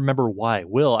can't even remember why.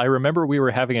 Will, I remember we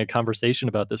were having a conversation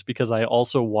about this because I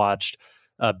also watched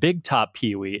Big Top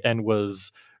Pee-wee and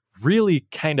was really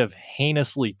kind of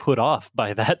heinously put off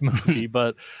by that movie.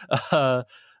 But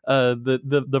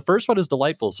the first one is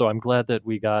delightful, so I'm glad that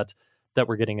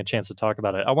we're getting a chance to talk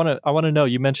about it. I want to know,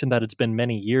 you mentioned that it's been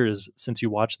many years since you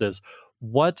watched this.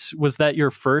 What was that, your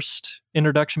first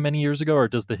introduction many years ago, or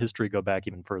does the history go back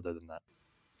even further than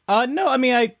that? No, I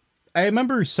mean, I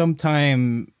remember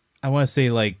sometime, I want to say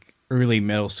like early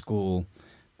middle school,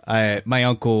 my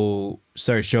uncle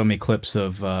started showing me clips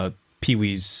of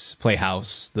Pee-wee's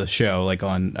Playhouse, the show, like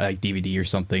on DVD or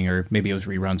something, or maybe it was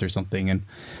reruns or something, and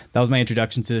that was my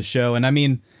introduction to the show. And I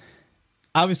mean,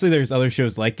 obviously there's other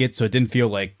shows like it, so it didn't feel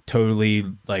like totally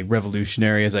like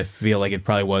revolutionary as I feel like it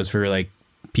probably was for like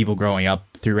people growing up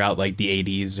throughout like the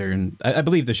 80s, or I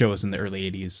believe the show was in the early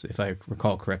 80s if I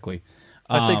recall correctly.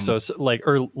 I think so. So like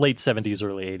late 70s,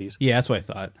 early 80s. Yeah, that's what I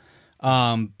thought.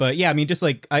 But yeah, I mean, just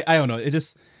like I don't know, it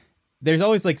just, there's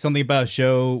always like something about a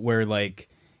show where like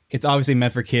it's obviously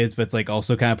meant for kids, but it's like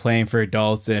also kind of playing for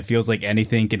adults, and it feels like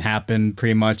anything can happen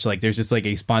pretty much. Like there's just like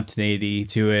a spontaneity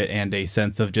to it and a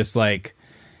sense of just like,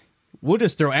 we'll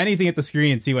just throw anything at the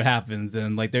screen and see what happens.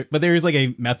 And like but there is like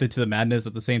a method to the madness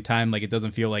at the same time. Like it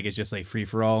doesn't feel like it's just like free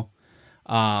for all.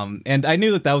 And I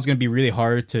knew that was going to be really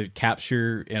hard to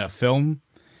capture in a film,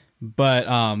 but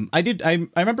I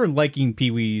remember liking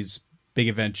Pee-wee's Big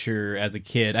Adventure as a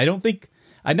kid.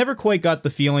 I never quite got the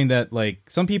feeling that, like,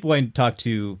 some people I talk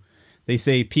to, they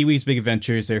say Pee-wee's Big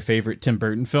Adventure is their favorite Tim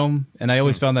Burton film, and I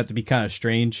always found that to be kind of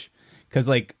strange, because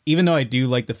like even though I do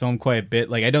like the film quite a bit,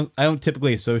 like I don't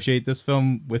typically associate this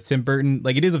film with Tim Burton.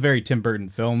 Like it is a very Tim Burton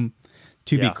film,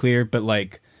 to be clear, but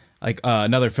like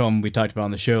another film we talked about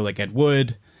on the show, like Ed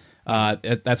Wood,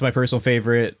 that's my personal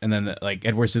favorite, and then like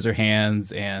Edward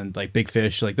Scissorhands and like Big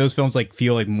Fish, like those films like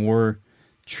feel like more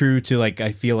true to like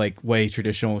I feel like way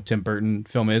traditional Tim Burton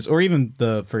film is, or even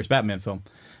the first Batman film.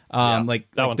 Like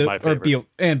that one's my favorite.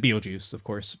 And Beetlejuice, of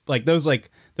course. Like those are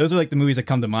like the movies that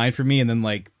come to mind for me. And then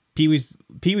like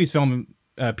Pee-wee's film,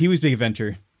 Pee-wee's Big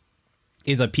Adventure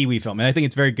is a Pee-wee film, and I think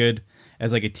it's very good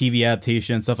as like a TV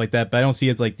adaptation and stuff like that. But I don't see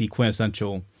it as like the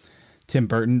quintessential Tim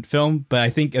Burton film. But I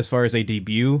think as far as a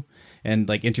debut and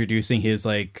like introducing his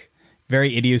like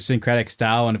very idiosyncratic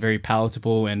style in a very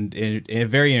palatable and in a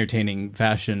very entertaining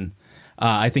fashion,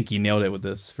 I think he nailed it with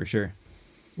this for sure.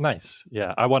 Nice.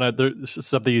 Yeah. There's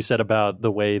something you said about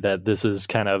the way that this is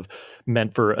kind of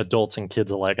meant for adults and kids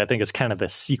alike. I think it's kind of the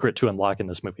secret to unlocking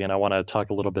this movie, and I want to talk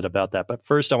a little bit about that. But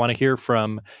first, I want to hear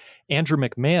from Andrew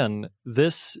McMahon.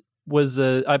 This was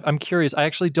I'm curious. I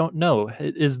actually don't know.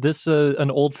 Is this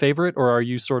an old favorite, or are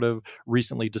you sort of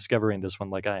recently discovering this one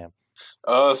like I am?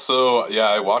 So yeah,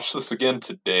 I watched this again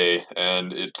today,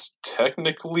 and it's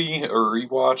technically a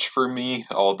rewatch for me,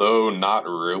 although not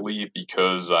really,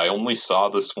 because I only saw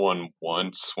this one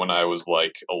once when I was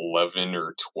like 11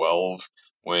 or 12,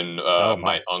 when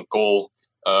my uncle,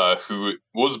 who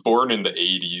was born in the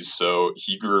 80s, so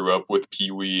he grew up with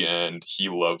Pee-wee and he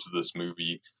loves this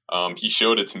movie. He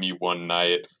showed it to me one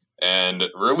night, and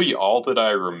really all that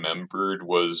I remembered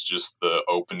was just the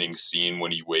opening scene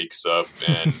when he wakes up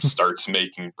and starts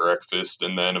making breakfast.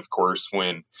 And then, of course,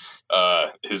 when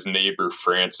his neighbor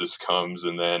Francis comes,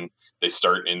 and then they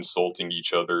start insulting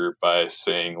each other by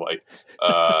saying, like,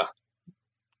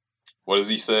 what does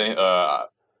he say? I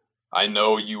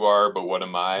know you are, but what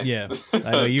am I? Yeah,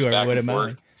 I know you are, what am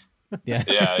I? Yeah.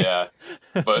 Yeah.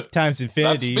 But times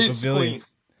infinity, that's basically...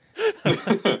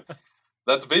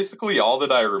 That's basically all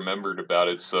that I remembered about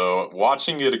it. So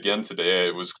watching it again today,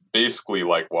 it was basically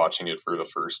like watching it for the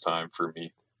first time for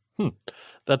me.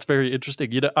 That's very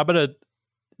interesting. You know,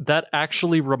 that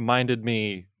actually reminded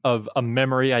me of a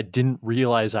memory I didn't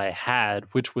realize I had,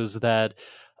 which was that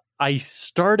I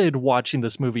started watching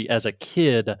this movie as a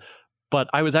kid, but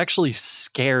I was actually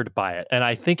scared by it. And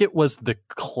I think it was the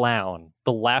clown,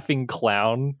 the laughing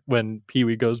clown, when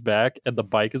Pee-wee goes back and the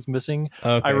bike is missing.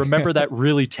 Okay. I remember that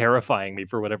really terrifying me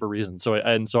for whatever reason. So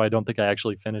I don't think I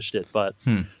actually finished it. But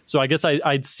so I guess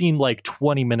I'd seen like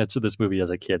 20 minutes of this movie as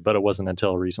a kid, but it wasn't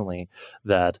until recently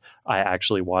that I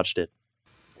actually watched it.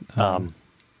 And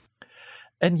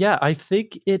yeah, I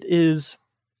think it's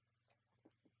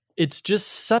just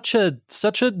such a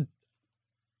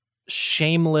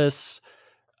shameless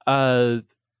what's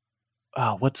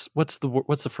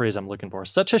the phrase I'm looking for?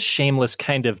 Such a shameless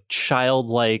kind of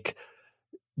childlike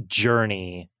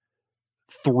journey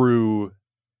through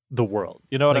the world.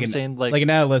 You know what I'm saying? Like an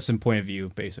adolescent point of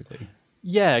view, basically.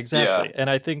 Yeah, exactly. Yeah. And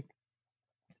I think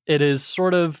it is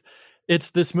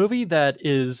it's this movie that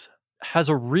has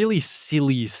a really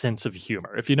silly sense of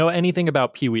humor. If you know anything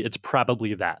about Pee-wee, it's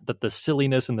probably that the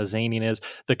silliness and the zaniness,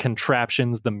 the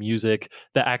contraptions, the music,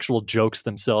 the actual jokes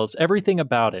themselves, everything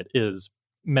about it is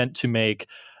meant to make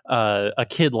a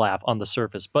kid laugh on the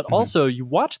surface. But also, you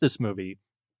watch this movie,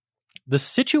 the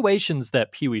situations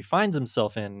that Pee-wee finds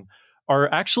himself in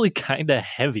are actually kind of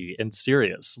heavy and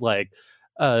serious. Like,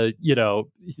 you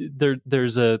know,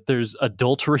 there's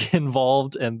adultery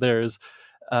involved, and there's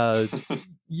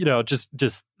you know, just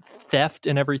theft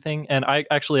and everything. And I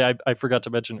forgot to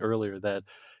mention earlier that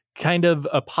kind of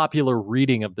a popular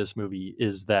reading of this movie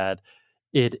is that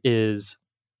it is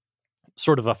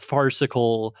sort of a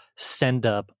farcical send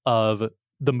up of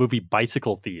the movie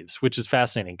Bicycle Thieves, which is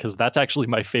fascinating because that's actually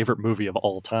my favorite movie of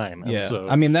all time. And Yeah, so,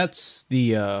 I mean that's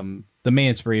the main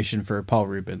inspiration for Paul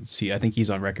Rubens. I think he's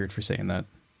on record for saying that.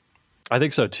 I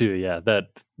think so too. Yeah,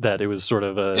 that it was sort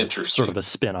of a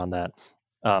spin on that.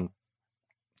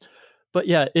 But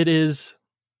yeah, it is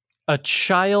a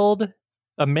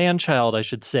man-child, I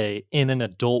should say, in an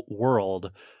adult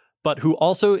world, but who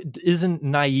also isn't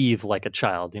naive like a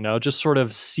child, just sort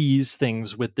of sees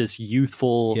things with this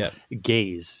youthful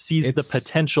gaze, sees the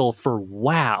potential for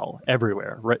wow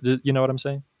everywhere. Right? You know what I'm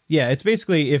saying? Yeah, it's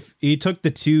basically if you took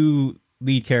the two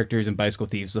lead characters in Bicycle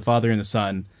Thieves, the father and the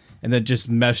son, and then just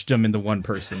meshed them into one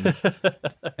person.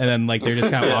 And then like they're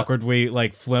just kind of awkwardly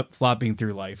like flopping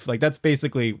through life. Like that's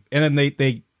basically, and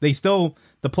then they still,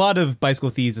 the plot of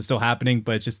Bicycle Thieves is still happening,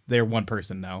 but it's just they're one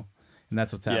person now. And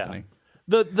that's what's happening.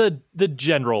 The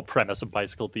general premise of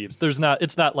Bicycle Thieves,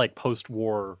 it's not like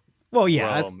post-war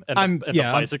Rome, and the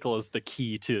bicycle is the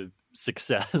key to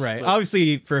success. Right.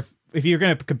 Obviously, if you're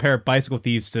going to compare Bicycle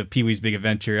Thieves to Pee-wee's Big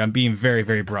Adventure, I'm being very,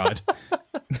 very broad.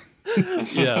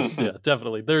 yeah,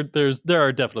 definitely. There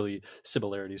are definitely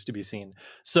similarities to be seen.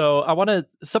 So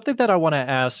something that I want to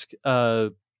ask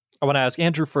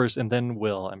Andrew first, and then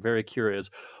Will. I'm very curious.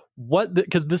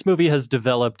 Because this movie has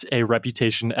developed a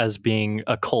reputation as being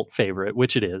a cult favorite,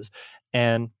 which it is,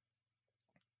 and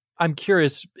I'm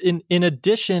curious. In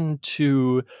addition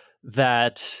to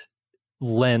that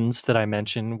lens that I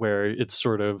mentioned, where it's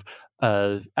sort of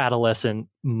adolescent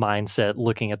mindset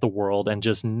looking at the world and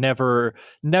just never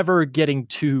getting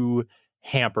too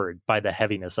hampered by the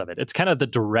heaviness of it. It's kind of the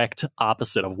direct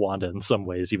opposite of Wanda in some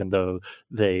ways, even though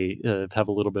they have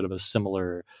a little bit of a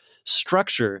similar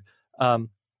structure.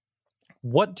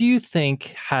 What do you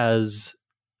think has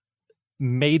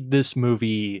made this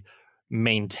movie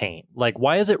maintain? Like,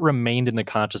 why has it remained in the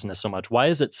consciousness so much? Why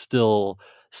is it still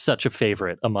such a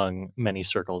favorite among many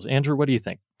circles? Andrew, what do you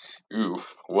think? Ooh,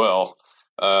 well,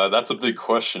 that's a big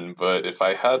question, but if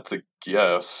I had to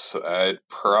guess, I'd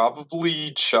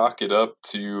probably chalk it up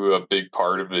to a big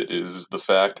part of it is the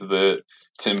fact that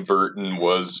Tim Burton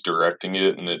was directing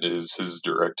it and it is his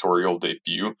directorial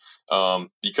debut.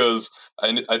 Because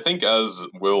I think, as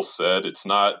Will said, it's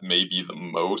not maybe the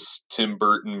most Tim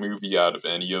Burton movie out of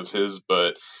any of his,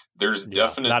 but there's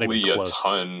definitely a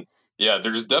ton. Yeah,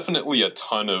 there's definitely a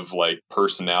ton of like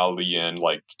personality and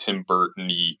like Tim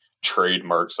Burton-y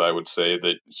trademarks, I would say,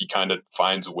 that he kind of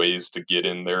finds ways to get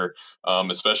in there,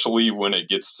 especially when it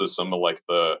gets to some of like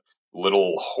the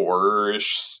little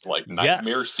horror-ish like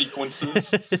nightmare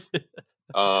sequences.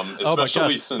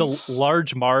 Especially since the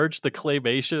Large Marge, the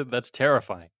claymation, that's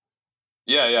terrifying.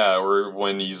 Yeah, or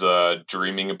when he's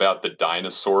dreaming about the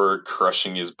dinosaur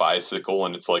crushing his bicycle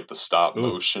and it's like the stop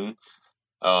motion.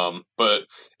 But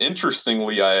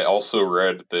interestingly, I also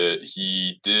read that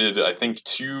he did, I think,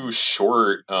 2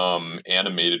 short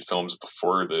animated films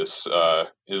before this.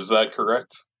 Is that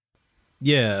correct?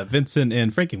 Yeah, Vincent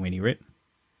and Frankenweenie, right?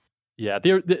 Yeah,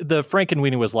 the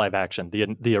Frankenweenie was live action,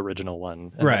 the original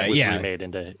one, and right? It was remade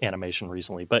into animation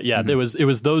recently. But yeah, it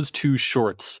was those 2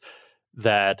 shorts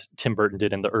that Tim Burton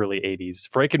did in the early 80s.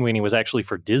 Frankenweenie was actually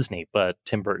for Disney, but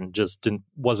Tim Burton just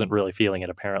wasn't really feeling it,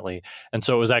 apparently. And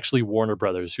so it was actually Warner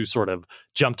Brothers who sort of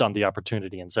jumped on the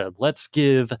opportunity and said, let's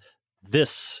give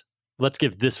this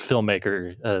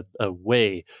filmmaker a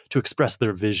way to express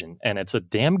their vision. And it's a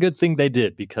damn good thing they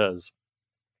did, because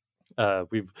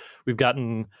we've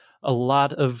gotten a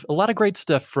lot of great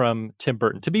stuff from Tim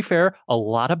Burton. To be fair, a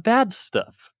lot of bad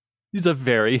stuff. He's a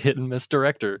very hit and miss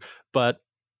director, but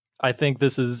I think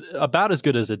this is about as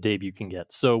good as a debut can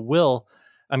get. So, Will,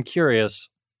 I'm curious,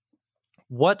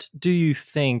 what do you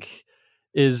think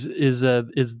is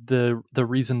the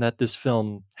reason that this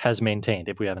film has maintained,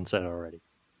 if we haven't said it already?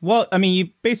 Well, I mean, you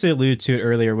basically alluded to it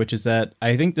earlier, which is that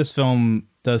I think this film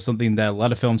does something that a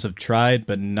lot of films have tried,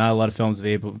 but not a lot of films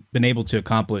have been able to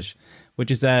accomplish,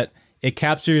 which is that it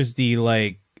captures the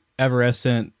like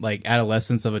effervescent like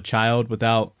adolescence of a child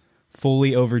without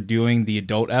fully overdoing the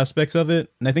adult aspects of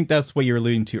it. And I think that's what you were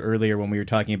alluding to earlier when we were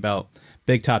talking about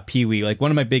Big Top Pee-wee. Like,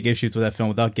 one of my big issues with that film,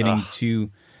 without getting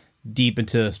too deep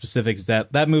into specifics,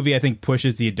 that movie I think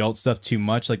pushes the adult stuff too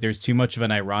much. Like, there's too much of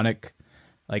an ironic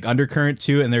like undercurrent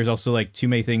to it, and there's also like too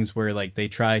many things where like they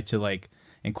try to like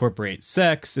incorporate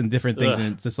sex and different things,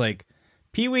 and it's just like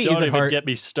Pee-wee isn't hard. Don't even get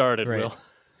me started, right. Will.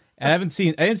 And I didn't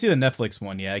see the Netflix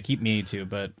one yet. I keep meaning to,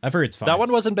 but I've heard it's fine. That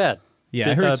one wasn't bad.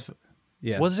 Yeah, I heard it's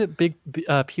yeah. Was it Big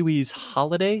Pee-wee's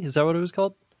Holiday? Is that what it was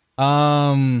called?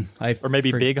 Or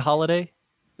maybe Big Holiday?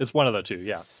 It's one of the two,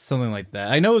 yeah. Something like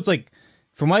that. I know it's like,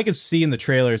 from what I can see in the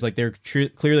trailers, like they're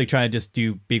clearly trying to just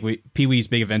do Pee-wee's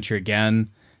Big Adventure again,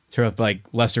 throw up like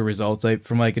lesser results,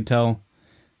 from what I can tell.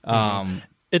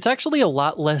 It's actually a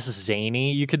lot less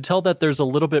zany. You could tell that there's a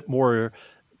little bit more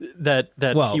that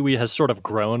Pee-wee has sort of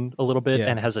grown a little bit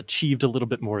and has achieved a little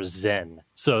bit more zen.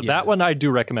 So that one I do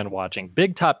recommend watching.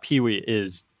 Big Top Pee-wee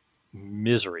is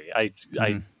misery.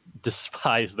 I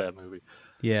despise that movie.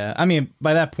 Yeah, I mean,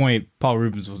 by that point, Paul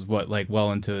Rubens was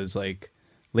well into his late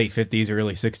 50s or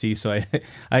early 60s, so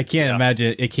I can't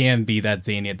imagine it can be that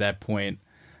zany at that point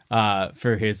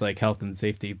for his health and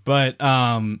safety. But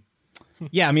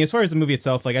yeah, I mean, as far as the movie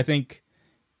itself, I think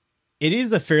it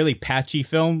is a fairly patchy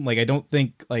film. I don't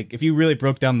think if you really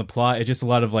broke down the plot, it's just a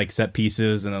lot of set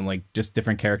pieces and then just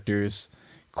different characters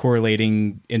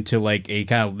correlating into a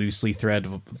kind of loosely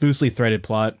threaded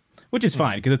plot, which is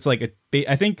fine because it's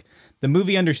I think the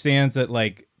movie understands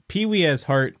that Pee-wee as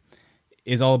heart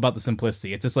is all about the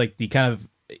simplicity. It's just the kind of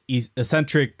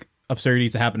eccentric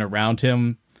absurdities that happen around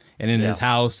him and in his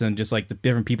house, and just the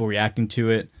different people reacting to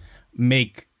it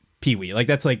make Pee-wee.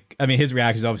 That's I mean, his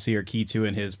reactions obviously are key to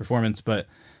in his performance, but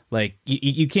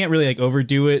you can't really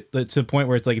overdo it to the point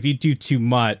where it's if you do too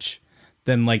much,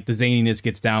 then the zaniness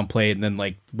gets downplayed, and then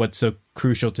what's so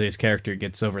crucial to his character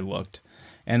gets overlooked.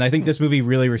 And I think this movie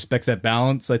really respects that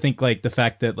balance. I think the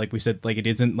fact that we said it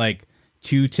isn't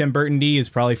too Tim Burton-y is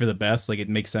probably for the best. It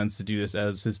makes sense to do this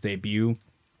as his debut.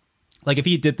 If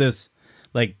he did this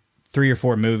 3 or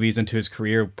 4 movies into his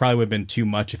career, probably would have been too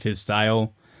much of his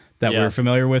style that we're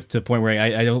familiar with, to the point where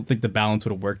I don't think the balance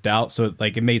would have worked out. So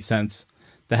it made sense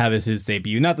to have as his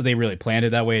debut. Not that they really planned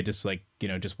it that way, it just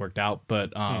just worked out.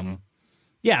 But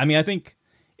yeah, I mean, I think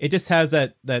it just has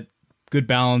that good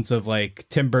balance of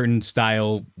Tim Burton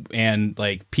style and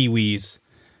Pee-wee's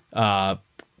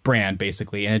brand,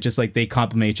 basically, and it just they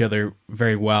complement each other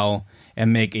very well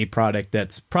and make a product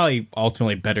that's probably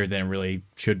ultimately better than it really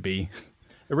should be.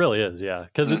 It really is, yeah,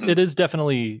 because it is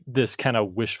definitely this kind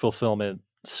of wish fulfillment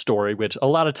story, which a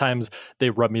lot of times they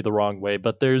rub me the wrong way,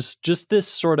 but there's just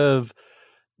this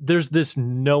there's this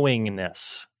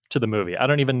knowingness to the movie. I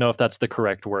don't even know if that's the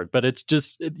correct word, but it's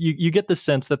just you get the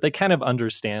sense that they kind of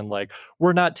understand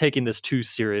we're not taking this too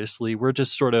seriously. We're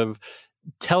just sort of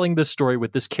telling this story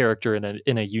with this character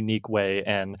in a unique way,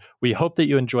 and we hope that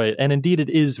you enjoy it. And indeed, it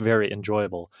is very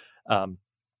enjoyable.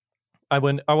 I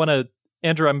want to,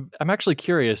 Andrew. I'm actually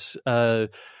curious.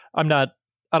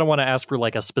 I don't want to ask for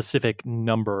a specific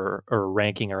number or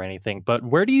ranking or anything, but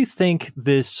where do you think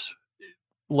this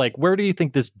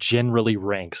generally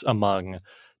ranks among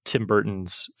Tim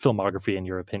Burton's filmography, in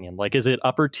your opinion? Is it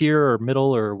upper tier or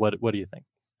middle, or what do you think?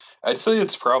 I'd say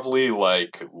it's probably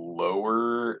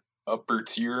lower upper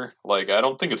tier. I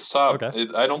don't think it's top. Okay.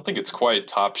 I don't think it's quite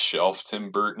top shelf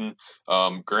Tim Burton.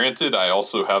 Granted, I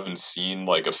also haven't seen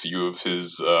a few of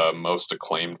his most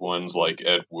acclaimed ones, like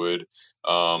Ed Wood.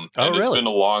 And it's been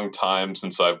a long time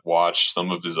since I've watched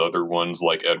some of his other ones,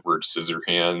 like Edward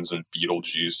Scissorhands and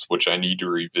Beetlejuice, which I need to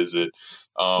revisit.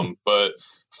 But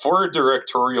for a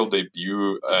directorial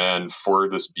debut, and for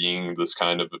this being this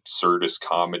kind of absurdist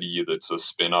comedy that's a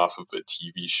spin-off of a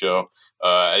TV show,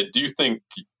 I do think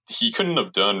he couldn't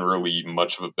have done really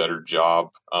much of a better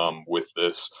job with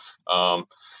this,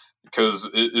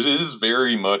 because it is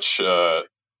very much a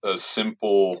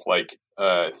simple,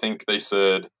 I think they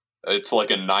said it's a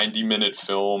 90-minute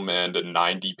film and a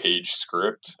 90-page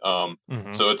script.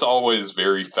 So it's always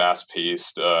very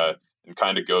fast-paced, and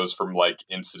kind of goes from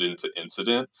incident to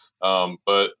incident.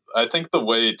 But I think the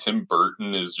way Tim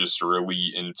Burton is just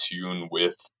really in tune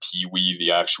with Pee-wee,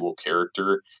 the actual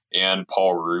character, and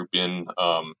Paul Rubin's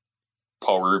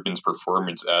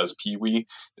performance as Pee-wee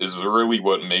is really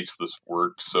what makes this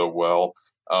work so well.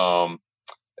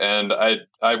 And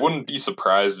I wouldn't be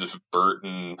surprised if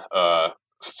Burton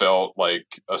felt a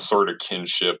sort of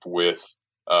kinship with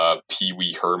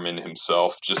Pee-wee Herman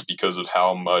himself, just because of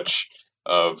how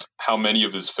many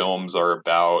of his films are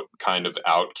about kind of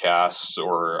outcasts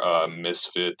or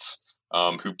misfits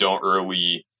who don't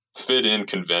really fit in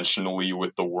conventionally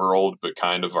with the world, but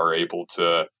kind of are able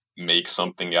to make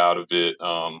something out of it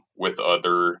with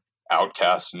other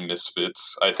outcasts and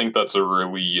misfits. I think that's a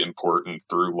really important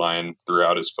through line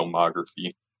throughout his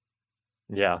filmography.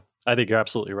 Yeah, I think you're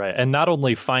absolutely right. And not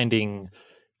only finding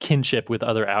kinship with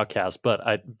other outcasts,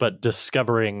 but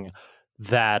discovering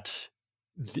that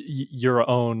your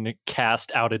own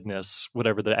cast outedness,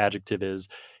 whatever the adjective is,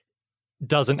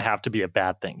 doesn't have to be a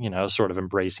bad thing, sort of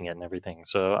embracing it and everything.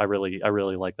 So I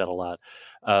really like that a lot.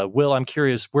 Will, I'm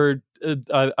curious,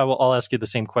 I'll ask you the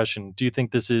same question. Do you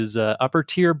think this is upper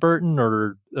tier Burton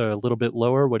or a little bit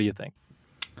lower? What do you think?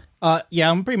 Yeah,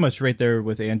 I'm pretty much right there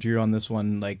with Andrew on this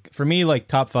one. For me,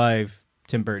 top 5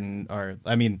 Tim Burton are,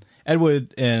 I mean, Ed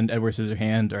Wood and Edward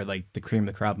Scissorhand are the cream of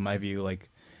the crop in my view.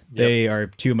 They are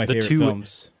two of my favorite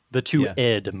films. The two Yeah.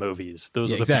 Ed movies.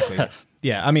 Those are the exactly. best.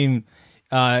 Yeah, I mean,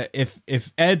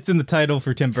 if Ed's in the title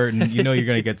for Tim Burton, you know you're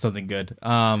gonna get something good. So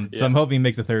I'm hoping he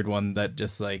makes a third one that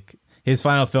just like his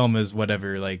final film is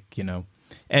whatever, like, you know,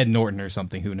 Ed Norton or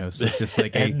something. Who knows? It's just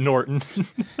like Ed Norton.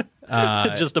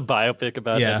 Just a biopic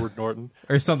about Edward Norton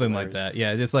or something like that.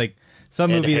 Yeah, just like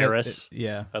some Ed movie. Harris.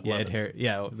 Ed Harris.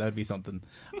 Yeah, that would be something.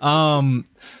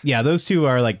 Yeah, those two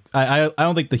are like I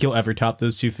don't think that he'll ever top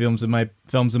those two films in my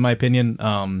opinion.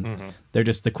 They're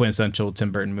just the quintessential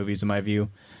Tim Burton movies in my view.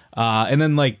 And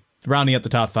then like rounding up the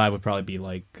top 5 would probably be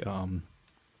like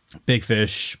Big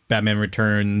Fish, Batman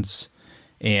Returns,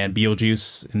 and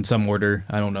Beetlejuice in some order.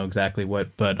 I don't know exactly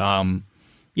what, but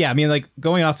yeah, I mean, like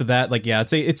going off of that, like, yeah, I'd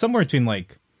say it's somewhere between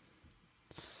like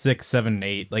 6, 7,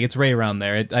 8. Like it's right around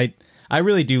there. I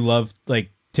really do love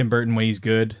like Tim Burton when he's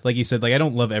good. Like you said, like I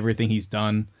don't love everything he's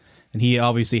done, and he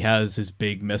obviously has his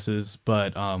big misses.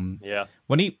 But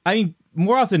when I mean,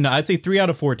 more often than not, I'd say 3 out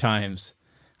of 4 times,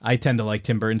 I tend to like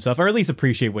Tim Burton stuff, or at least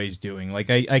appreciate what he's doing. Like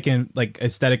I can like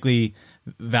aesthetically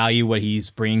value what he's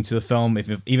bringing to the film,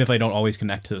 even if I don't always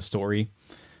connect to the story.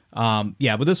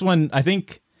 Yeah, but this one, I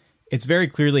think it's very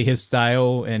clearly his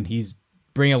style, and he's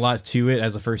bringing a lot to it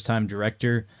as a first-time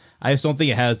director. I just don't think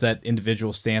it has that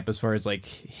individual stamp as far as like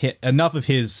enough of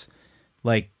his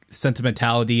like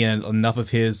sentimentality and enough of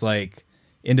his like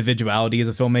individuality as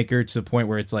a filmmaker to the point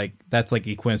where it's like that's like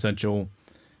a quintessential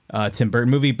Tim Burton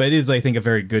movie. But it is, I think, a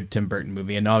very good Tim Burton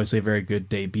movie, and obviously a very good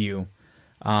debut.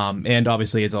 And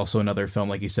obviously it's also another film,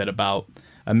 like you said, about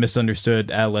a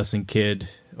misunderstood adolescent kid,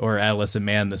 or adolescent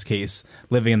man in this case,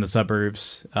 living in the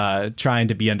suburbs, trying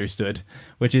to be understood,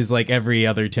 which is like every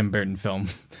other Tim Burton film,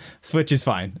 which is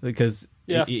fine because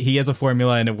he has a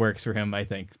formula and it works for him, I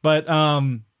think. But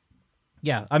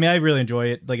yeah, I mean, I really enjoy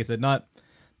it. Like I said,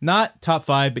 not top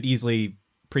 5, but easily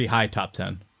pretty high top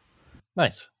 10.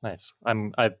 Nice.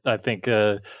 I think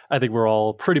we're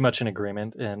all pretty much in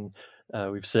agreement, and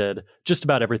we've said just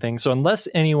about everything. So unless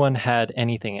anyone had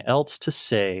anything else to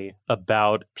say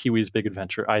about Pee-wee's Big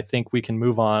Adventure, I think we can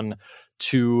move on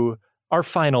to our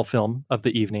final film of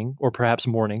the evening, or perhaps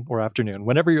morning or afternoon,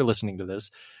 whenever you're listening to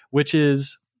this, which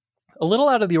is a little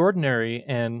out of the ordinary,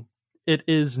 and it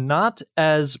is not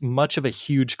as much of a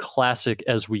huge classic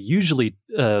as we usually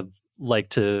like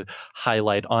to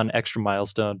highlight on Extra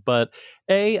Milestone. But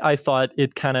I thought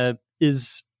it kind of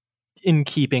is in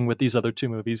keeping with these other two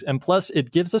movies, and plus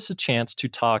it gives us a chance to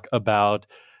talk about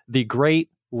the great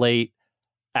late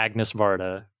Agnes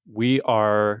Varda. We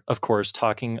are, of course,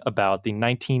 talking about the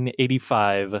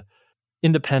 1985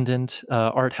 independent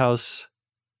art house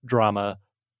drama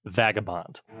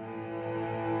Vagabond.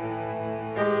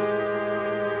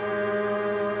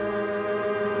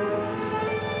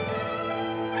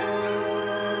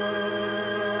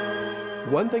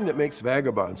 One thing that makes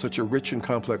Vagabond such a rich and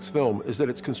complex film is that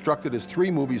it's constructed as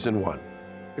 3 movies in one.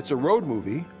 It's a road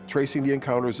movie tracing the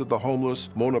encounters of the homeless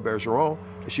Mona Bergeron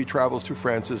as she travels through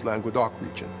France's Languedoc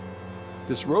region.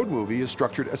 This road movie is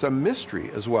structured as a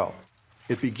mystery as well.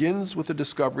 It begins with the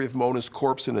discovery of Mona's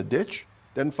corpse in a ditch,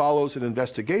 then follows an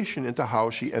investigation into how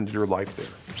she ended her life there.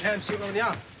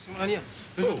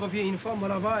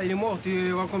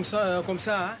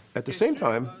 At the same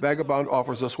time, Vagabond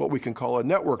offers us what we can call a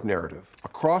network narrative, a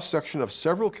cross-section of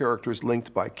several characters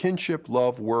linked by kinship,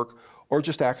 love, work, or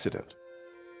just accident.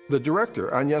 The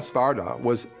director, Agnes Varda,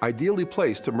 was ideally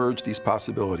placed to merge these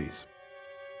possibilities.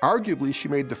 Arguably, she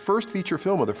made the first feature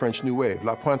film of the French New Wave,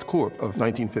 La Pointe Courte, of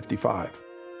 1955.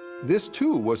 This,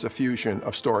 too, was a fusion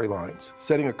of storylines,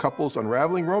 setting a couple's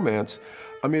unraveling romance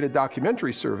amid a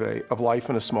documentary survey of life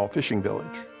in a small fishing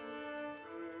village.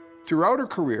 Throughout her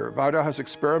career, Varda has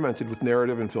experimented with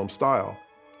narrative and film style.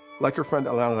 Like her friend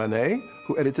Alain Resnais,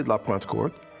 who edited La Pointe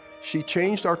Courte, she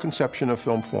changed our conception of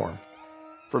film form.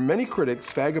 For many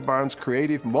critics, Vagabond's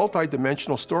creative,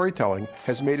 multi-dimensional storytelling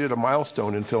has made it a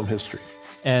milestone in film history.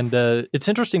 And it's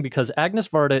interesting because Agnes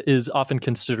Varda is often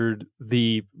considered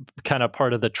the kind of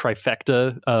part of the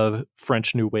trifecta of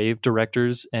French New Wave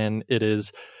directors. And it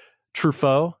is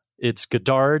Truffaut, it's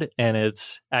Godard, and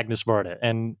it's Agnes Varda.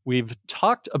 And we've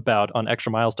talked about on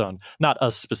Extra Milestone, not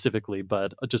us specifically,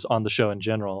 but just on the show in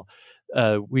general,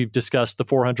 we've discussed The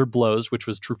 400 Blows, which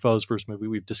was Truffaut's first movie.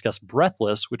 We've discussed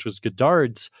Breathless, which was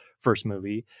Godard's first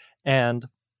movie. And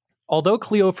although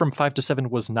Cleo from 5 to 7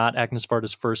 was not Agnes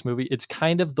Varda's first movie, it's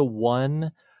kind of the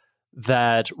one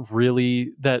that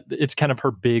it's kind of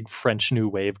her big French New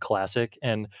Wave classic.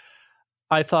 And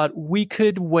I thought we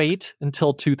could wait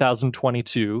until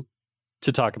 2022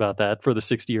 to talk about that for the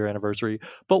 60-year anniversary.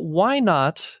 But why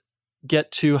not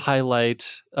get to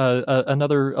highlight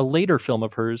a later film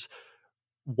of hers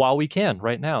while we can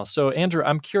right now? So, Andrew,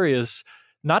 I'm curious,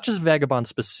 not just Vagabond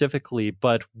specifically,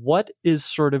 but what is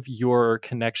sort of your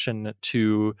connection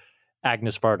to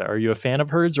Agnes Varda? Are you a fan of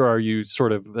hers, or are you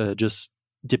sort of just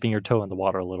dipping your toe in the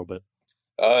water a little bit?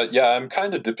 Yeah, I'm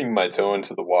kind of dipping my toe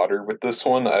into the water with this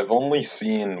one. I've only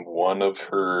seen one of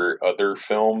her other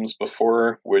films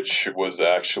before, which was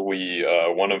actually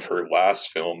one of her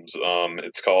last films.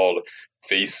 It's called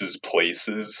Faces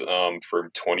Places from Hmm.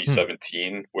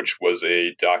 2017, which was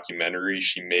a documentary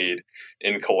she made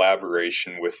in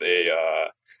collaboration with a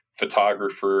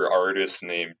photographer artist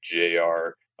named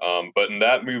JR. But in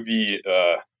that movie,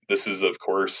 this is, of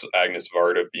course, Agnes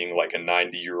Varda being like a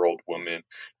 90-year-old woman.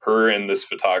 Her and this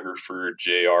photographer,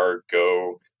 JR,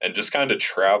 go and just kind of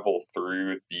travel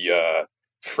through the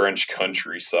French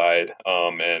countryside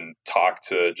and talk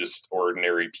to just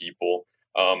ordinary people.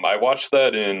 I watched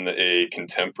that in a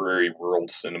contemporary world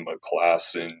cinema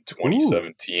class in Ooh,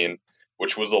 2017,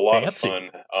 which was a lot of fancy.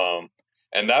 fun.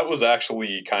 And that was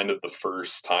actually kind of the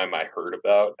first time I heard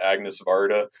about Agnes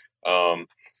Varda.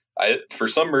 For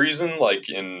some reason, like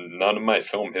in none of my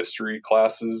film history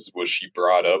classes was she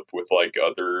brought up with like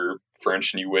other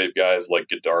French New Wave guys like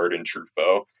Godard and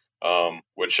Truffaut,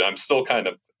 which I'm still kind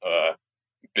of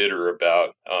bitter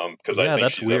about because I Yeah, think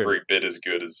that's she's weird. every bit as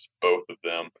good as both of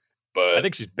them. I But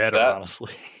think she's better, that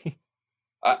honestly.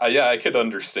 yeah, I could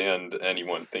understand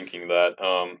anyone thinking that.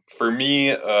 For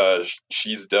me,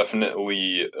 she's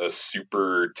definitely a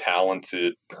super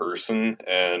talented person,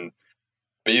 and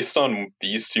based on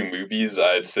these two movies,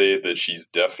 I'd say that she's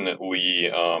definitely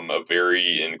a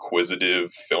very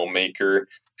inquisitive filmmaker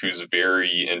who's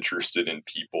very interested in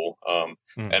people. And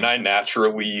Hmm. I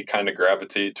naturally kind of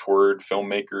gravitate toward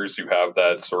filmmakers who have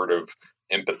that sort of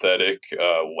empathetic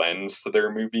lens to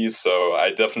their movies. So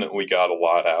I definitely got a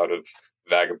lot out of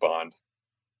Vagabond.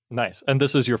 Nice. And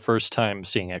this is your first time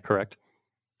seeing it, correct?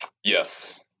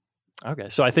 Yes. Okay,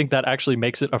 so I think that actually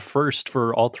makes it a first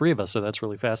for all three of us. So that's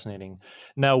really fascinating.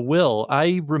 Now, Will,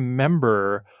 I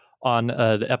remember on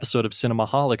the episode of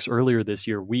Cinemaholics earlier this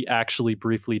year, we actually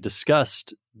briefly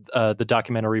discussed the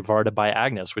documentary Varda by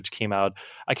Agnes, which came out.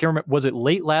 I can't remember, was it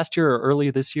late last year or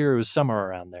early this year? It was somewhere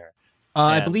around there.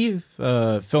 I And believe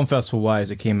film festival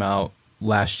wise, it came out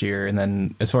last year, and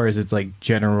then as far as its like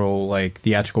general like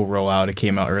theatrical rollout, it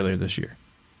came out earlier this year.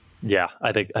 yeah,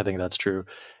 I think that's true.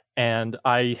 And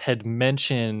I had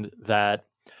mentioned that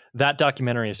that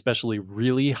documentary especially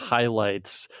really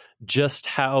highlights just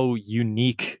how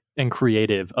unique and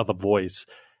creative of a voice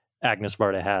Agnes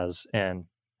Varda has, and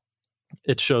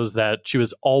it shows that she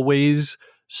was always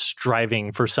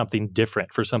striving for something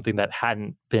different, for something that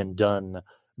hadn't been done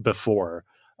before.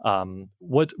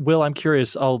 What Will? I'm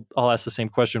curious. I'll ask the same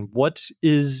question. What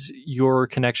is your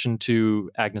connection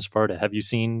to Agnes Varda? Have you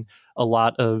seen a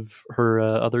lot of her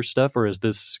other stuff, or is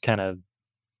this kind of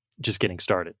just getting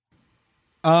started?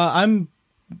 I'm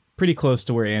pretty close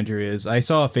to where Andrew is. I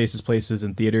saw Faces Places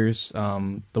in theaters,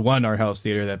 the one art house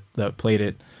theater that played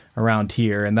it around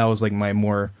here, and that was like my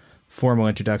more formal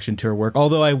introduction to her work.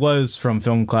 Although I was from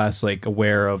film class like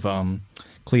aware of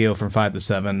Cleo from 5 to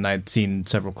 7. I'd seen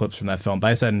several clips from that film, but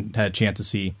I just hadn't had a chance to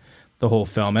see the whole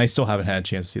film. And I still haven't had a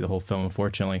chance to see the whole film,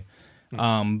 unfortunately.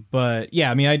 But yeah,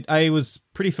 I mean, I was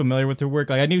pretty familiar with her work.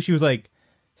 Like I knew she was like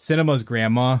cinema's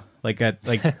grandma, like at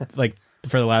like like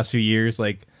for the last few years.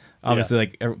 Like obviously,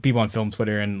 like people on film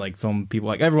Twitter and like film people,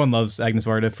 like everyone loves Agnes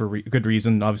Varda for good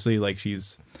reason. Obviously, like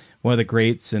she's one of the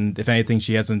greats, and if anything,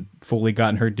 she hasn't fully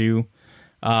gotten her due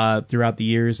throughout the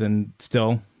years, and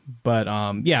still. But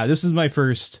yeah, this is my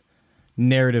first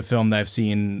narrative film that I've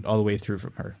seen all the way through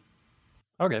from her.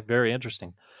 Okay, very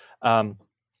interesting.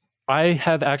 I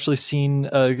have actually seen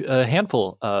a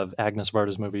handful of Agnes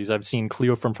Varda's movies. I've seen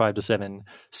Cleo from 5 to 7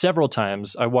 several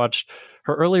times. I watched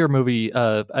her earlier movie,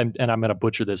 and I'm going to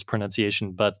butcher this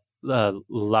pronunciation, but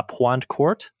La Pointe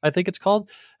Courte, I think it's called,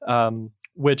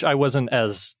 which I wasn't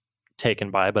as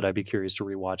taken by, but I'd be curious to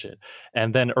rewatch it.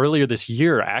 And then earlier this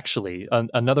year, actually,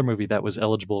 another movie that was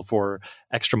eligible for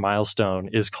extra milestone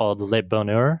is called Le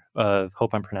Bonheur.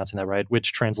 Hope I'm pronouncing that right,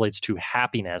 which translates to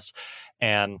happiness.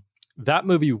 And that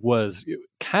movie was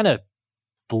kind of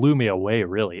blew me away,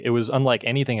 really. It was unlike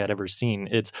anything I'd ever seen.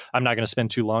 I'm not going to spend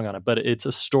too long on it, but it's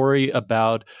a story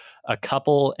about a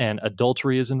couple and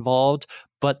adultery is involved,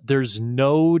 but there's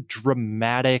no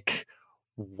dramatic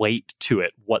weight to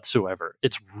it whatsoever.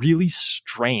 It's really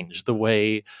strange the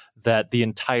way that the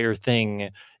entire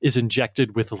thing is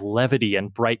injected with levity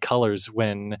and bright colors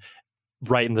when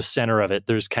right in the center of it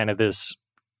there's kind of this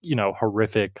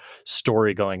horrific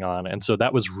story going on. And so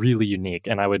that was really unique,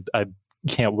 and I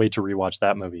can't wait to rewatch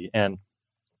that movie. And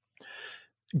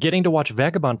getting to watch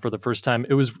Vagabond for the first time,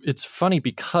 it's funny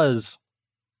because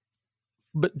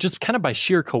but just kind of by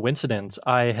sheer coincidence,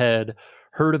 I had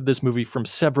heard of this movie from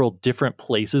several different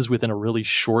places within a really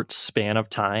short span of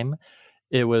time.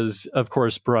 It was, of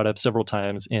course, brought up several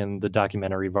times in the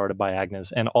documentary Varda by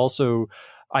Agnes. And also,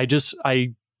 I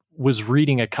was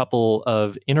reading a couple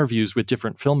of interviews with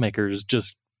different filmmakers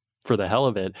just for the hell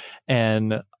of it.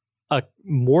 And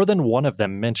more than one of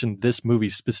them mentioned this movie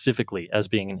specifically as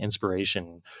being an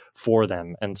inspiration for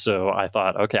them. And so I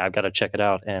thought, okay, I've got to check it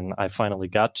out. And I finally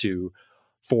got to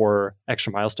for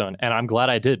Extra Milestone. And I'm glad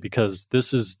I did, because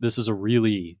this is a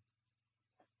really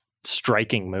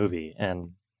striking movie.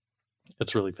 And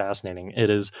it's really fascinating. It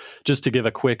is, just to give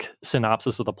a quick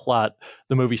synopsis of the plot,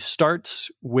 the movie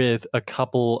starts with a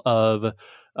couple of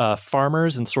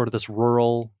farmers in sort of this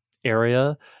rural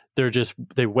area.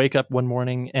 They wake up one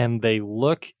morning and they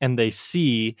look and they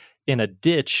see in a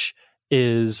ditch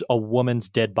is a woman's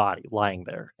dead body lying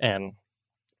there. And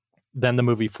then the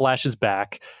movie flashes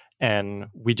back and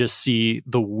we just see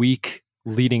the week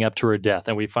leading up to her death.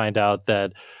 And we find out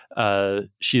that her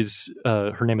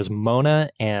name is Mona,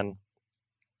 and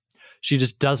she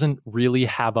just doesn't really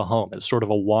have a home. It's sort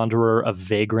of a wanderer, a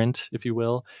vagrant, if you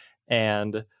will,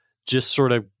 and just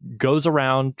sort of goes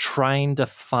around trying to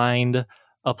find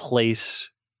a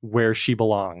place where she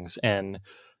belongs. And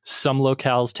some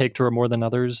locales take to her more than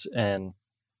others. And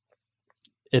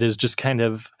it is just kind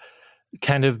of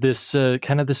this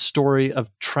story of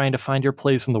trying to find your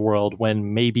place in the world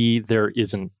when maybe there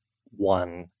isn't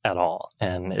one at all.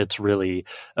 And it's really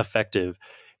effective.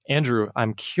 Andrew,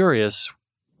 I'm curious,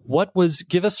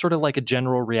 give us sort of like a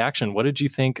general reaction. What did you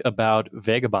think about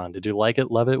Vagabond? Did you like it,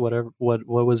 love it, whatever? What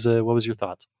was your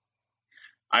thoughts?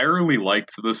 I really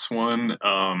liked this one.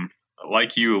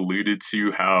 Like you alluded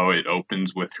to, how it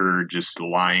opens with her just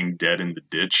lying dead in the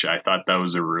ditch. I thought that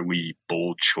was a really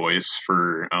bold choice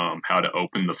for how to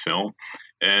open the film.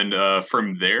 And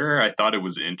from there, I thought it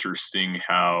was interesting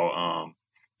how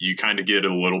you kind of get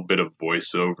a little bit of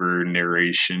voiceover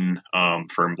narration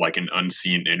from like an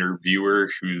unseen interviewer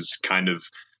who's kind of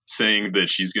saying that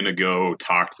she's going to go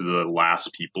talk to the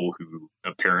last people who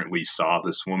apparently saw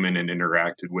this woman and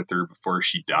interacted with her before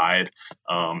she died.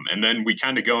 And then we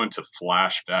kind of go into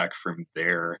flashback from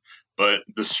there. But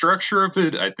the structure of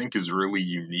it, I think, is really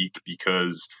unique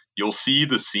because you'll see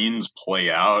the scenes play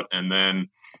out, and then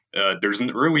there's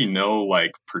really no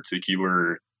like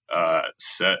particular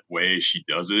set way she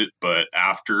does it. But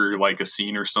after like a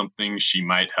scene or something, she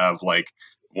might have like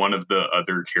one of the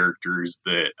other characters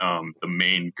that the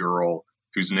main girl,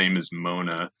 whose name is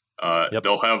Mona,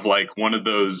 they'll have like one of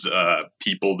those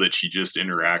people that she just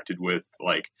interacted with,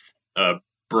 like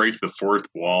break the fourth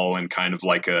wall in kind of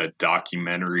like a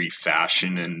documentary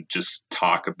fashion and just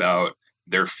talk about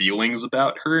their feelings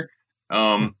about her.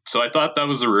 So I thought that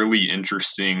was a really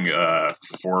interesting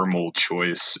formal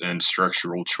choice and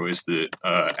structural choice that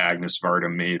Agnes Varda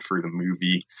made for the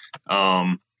movie.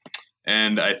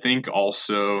 And I think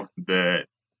also that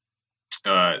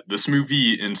this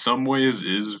movie in some ways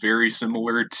is very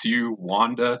similar to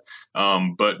Wanda,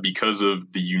 but because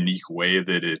of the unique way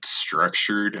that it's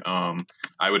structured,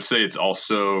 I would say it's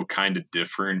also kind of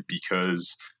different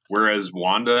because whereas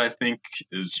Wanda, I think,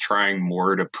 is trying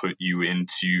more to put you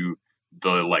into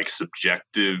the like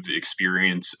subjective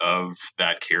experience of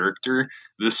that character,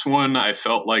 this one I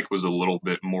felt like was a little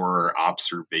bit more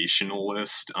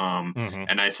observationalist,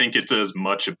 and I think it's as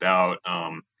much about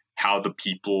how the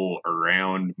people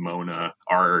around Mona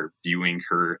are viewing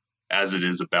her as it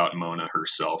is about Mona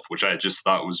herself, which I just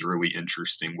thought was a really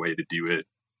interesting way to do it.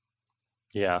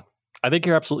 Yeah, I think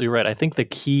you're absolutely right. I think the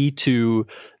key to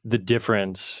the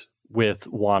difference with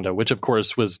Wanda, which of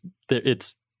course was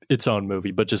its own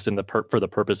movie, but just for the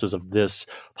purposes of this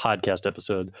podcast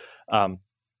episode,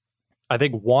 I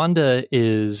think Wanda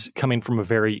is coming from a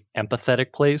very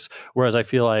empathetic place, whereas I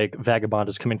feel like Vagabond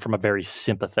is coming from a very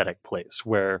sympathetic place,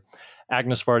 where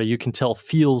Agnes Varda, you can tell,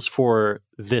 feels for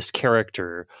this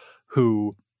character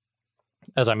who,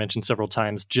 as I mentioned several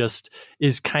times, just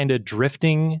is kind of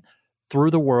drifting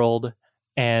through the world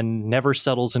and never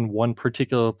settles in one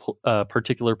particular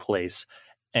place.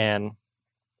 And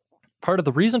part of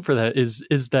the reason for that is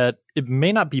that it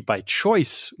may not be by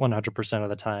choice 100% of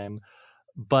the time,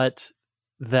 but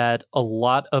that a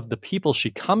lot of the people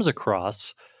she comes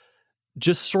across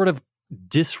just sort of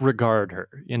disregard her,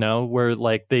 where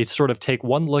like they sort of take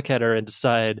one look at her and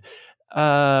decide,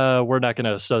 we're not going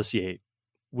to associate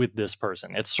with this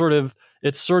person. It's sort of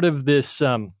this,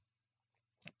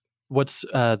 what's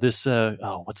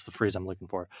the phrase I'm looking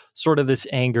for? Sort of this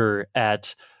anger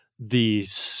at the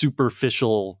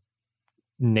superficial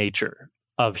nature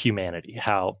of humanity,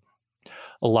 how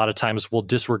a lot of times we'll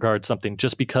disregard something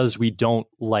just because we don't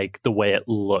like the way it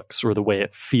looks or the way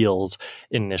it feels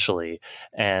initially.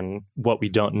 And what we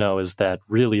don't know is that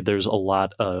really there's a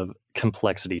lot of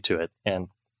complexity to it. And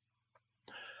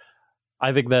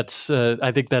I think that's a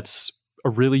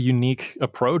really unique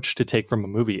approach to take from a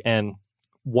movie. And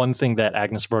one thing that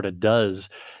Agnes Varda does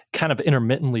kind of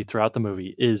intermittently throughout the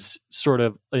movie is sort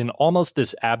of in almost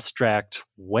this abstract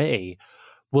way,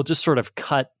 we'll just sort of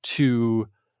cut to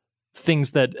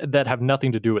things that have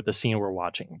nothing to do with the scene we're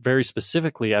watching. Very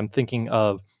specifically, I'm thinking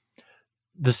of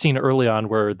the scene early on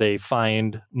where they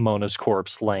find Mona's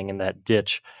corpse laying in that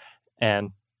ditch.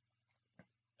 And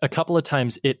a couple of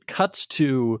times it cuts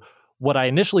to what I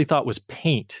initially thought was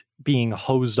paint being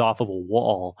hosed off of a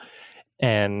wall.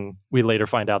 And we later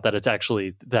find out that it's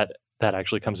actually that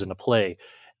actually comes into play.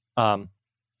 But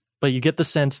you get the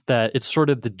sense that it's sort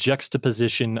of the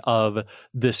juxtaposition of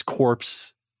this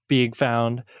corpse being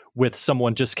found with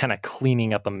someone just kind of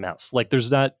cleaning up a mess. Like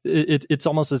there's not, it's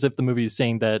almost as if the movie is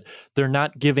saying that they're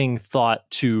not giving thought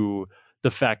to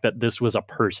the fact that this was a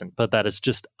person, but that it's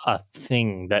just a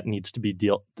thing that needs to be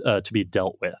dealt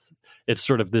with. It's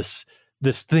sort of this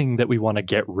thing that we want to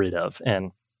get rid of.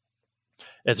 And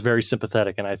it's very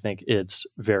sympathetic, and I think it's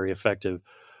very effective.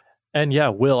 And yeah,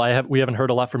 Will, we haven't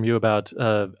heard a lot from you about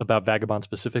Vagabond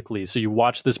specifically. So you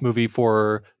watched this movie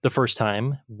for the first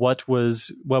time. What was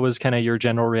kind of your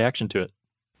general reaction to it?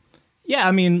 Yeah,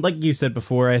 I mean, like you said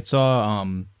before, I saw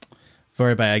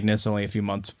Voted by Agnes only a few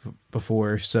months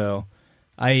before, so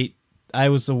I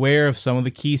was aware of some of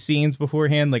the key scenes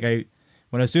beforehand. Like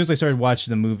as soon as I started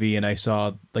watching the movie and I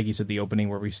saw, like you said, the opening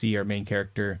where we see our main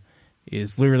character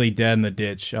is literally dead in the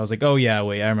ditch, I was like, oh yeah,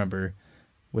 wait, I remember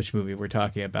which movie we're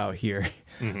talking about here.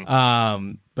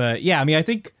 Mm-hmm. But yeah, I mean, I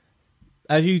think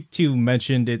as you two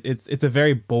mentioned, it's a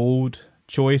very bold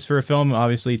choice for a film,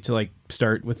 obviously, to like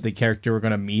start with the character we're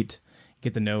going to meet,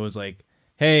 get to know is like,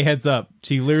 hey, heads up,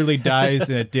 she literally dies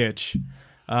in a ditch.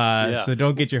 So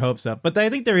don't get your hopes up. But I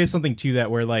think there is something to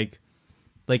that where like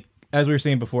as we were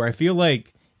saying before, I feel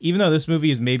like even though this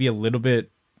movie is maybe a little bit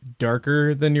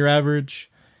darker than your average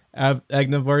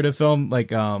Agnes Varda film,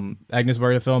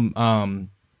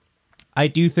 I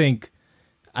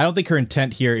don't think her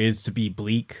intent here is to be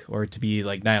bleak or to be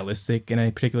like nihilistic in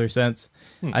any particular sense.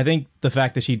 I think the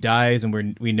fact that she dies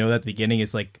and we know that at the beginning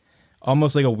is like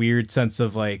almost like a weird sense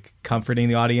of like comforting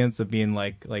the audience, of being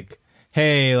like,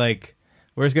 hey, like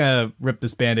we're just gonna rip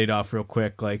this Band-Aid off real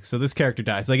quick. Like, so this character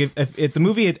dies. Like if the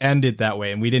movie had ended that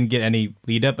way and we didn't get any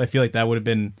lead up, I feel like that would have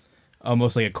been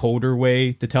almost like a colder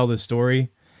way to tell this story.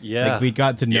 Yeah. Like if we'd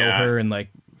got to know her and like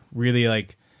really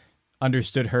like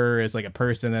understood her as like a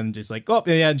person, and just like, oh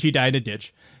yeah, and she died in a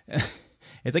ditch.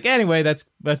 It's like, anyway, that's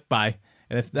bye.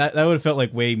 And if that would have felt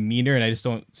like way meaner, and I just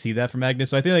don't see that from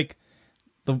Agnes. So I feel like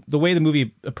the way the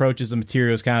movie approaches the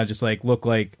material is kind of just like, look,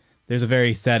 like there's a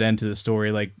very sad end to the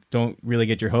story. Like, don't really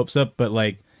get your hopes up, but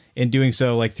like in doing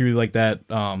so, like through like that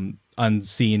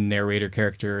unseen narrator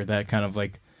character, that kind of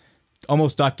like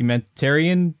almost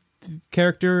documentarian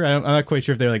character. I'm not quite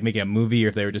sure if they're like making a movie or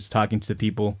if they were just talking to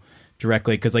people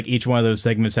directly, because like each one of those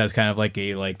segments has kind of like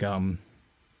a like I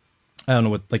don't know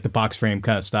what, like the box frame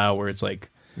kind of style where it's like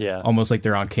almost like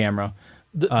they're on camera.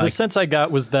 The sense I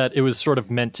got was that it was sort of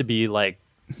meant to be like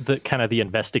the kind of the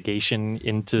investigation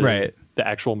into the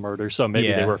actual murder. So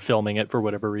maybe they were filming it for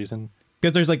whatever reason.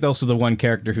 Because there's like also the one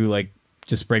character who like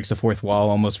just breaks the fourth wall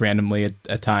almost randomly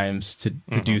at times to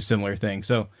do similar things.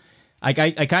 So I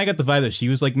kind of got the vibe that she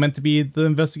was like meant to be the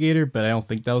investigator, but I don't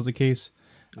think that was the case.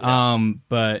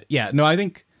 But yeah, no, I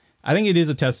think it is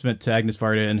a testament to Agnes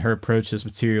Varda and her approach to this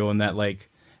material, and that like,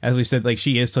 as we said, like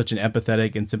she is such an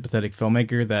empathetic and sympathetic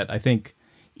filmmaker that I think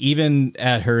even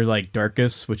at her like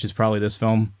darkest, which is probably this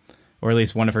film, or at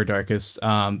least one of her darkest,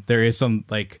 there is some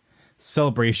like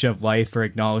celebration of life or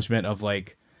acknowledgement of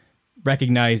like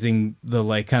recognizing the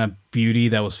like kind of beauty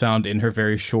that was found in her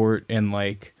very short and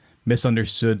like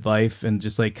misunderstood life, and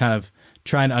just like kind of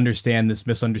trying to understand this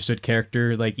misunderstood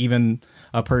character. Like even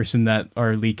a person that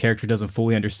our lead character doesn't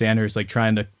fully understand her is like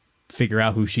trying to figure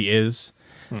out who she is.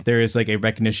 There is like a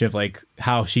recognition of like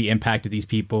how she impacted these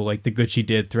people, like the good she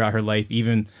did throughout her life,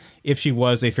 even if she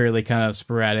was a fairly kind of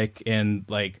sporadic and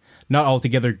like not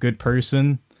altogether good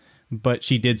person, but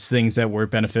she did things that were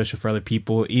beneficial for other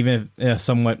people, even in a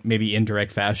somewhat maybe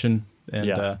indirect fashion. And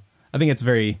I think it's a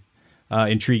very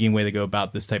intriguing way to go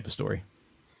about this type of story.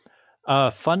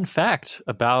 Fun fact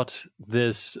about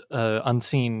this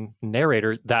unseen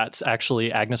narrator, that's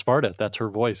actually Agnes Varda. That's her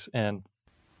voice. And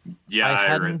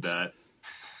I read that.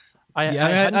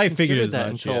 I figured as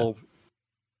much.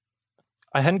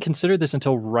 I hadn't considered this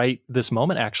until right this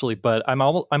moment, actually. But I'm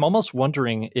almost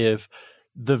wondering if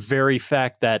the very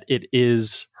fact that it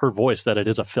is her voice, that it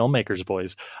is a filmmaker's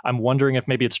voice, I'm wondering if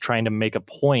maybe it's trying to make a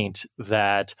point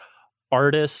that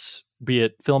artists, be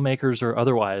it filmmakers or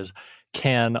otherwise,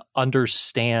 can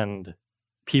understand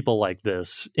people like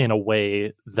this in a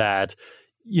way that,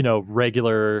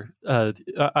 regular,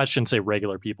 I shouldn't say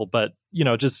regular people, but,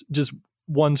 just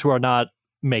ones who are not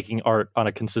making art on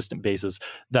a consistent basis,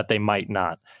 that they might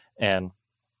not. And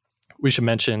we should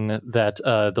mention that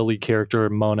the lead character,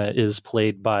 Mona, is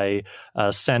played by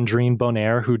Sandrine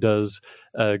Bonnaire, who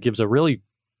gives a really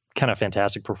kind of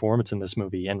fantastic performance in this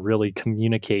movie and really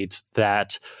communicates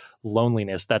that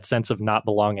loneliness, that sense of not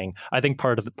belonging. I think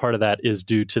part of that is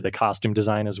due to the costume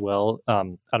design as well. I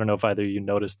don't know if either of you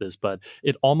noticed this, but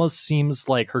it almost seems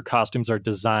like her costumes are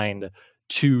designed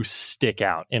to stick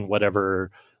out in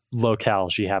whatever locale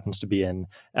she happens to be in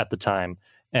at the time.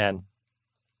 And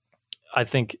I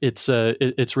think it's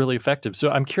really effective. So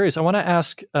I'm curious. I want to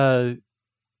ask, or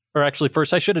actually,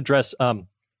 first I should address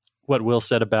what Will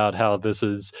said about how this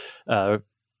is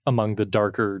among the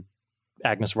darker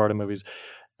Agnes Varda movies.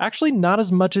 Actually, not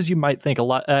as much as you might think.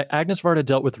 Agnes Varda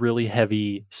dealt with really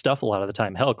heavy stuff a lot of the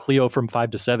time. Hell, Cleo from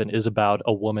 5 to 7 is about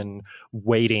a woman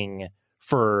waiting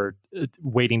to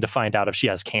find out if she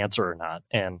has cancer or not,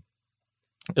 and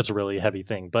it's a really heavy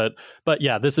thing. But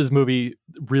yeah, this is movie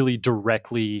really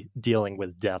directly dealing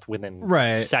with death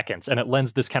within seconds, and it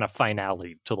lends this kind of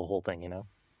finality to the whole thing,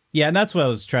 Yeah, and that's what I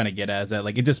was trying to get at, is that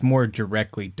like it's just more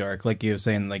directly dark, like you were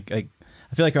saying. Like I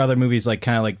feel like our other movies, like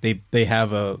kind of like they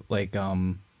have a like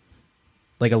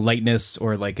a lightness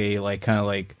or like a like kind of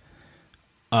like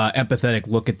empathetic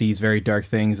look at these very dark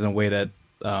things in a way that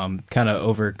kind of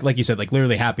over, like you said, like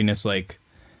literally Happiness like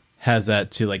has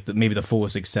that to like maybe the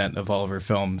fullest extent of all of her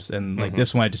films. And like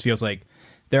this one, it just feels like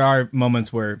there are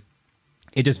moments where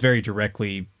it just very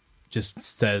directly just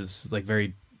says like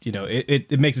very,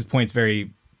 it makes its points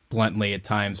very bluntly at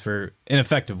times for in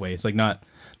effective ways, like not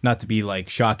to be like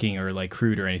shocking or like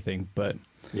crude or anything, but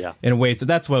yeah, in a way. So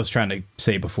that's what I was trying to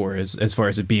say before, as far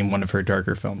as it being one of her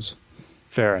darker films.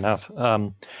 Fair enough.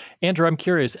 Andrew, I'm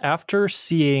curious, after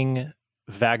seeing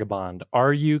Vagabond,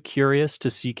 are you curious to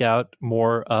seek out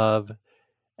more of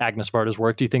Agnes Varda's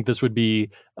work? Do you think this would be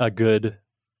a good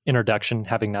introduction,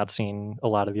 having not seen a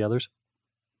lot of the others?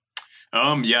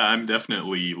 Yeah, I'm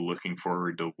definitely looking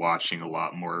forward to watching a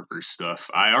lot more of her stuff.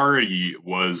 I already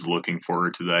was looking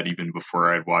forward to that even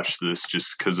before I'd watched this,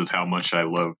 just because of how much I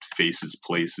loved Faces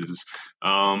Places.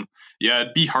 Yeah,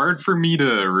 it'd be hard for me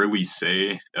to really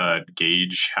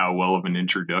gauge how well of an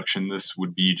introduction this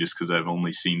would be, just because I've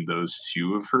only seen those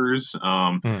two of hers.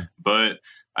 But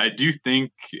I do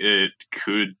think it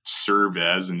could serve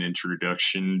as an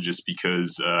introduction, just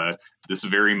because this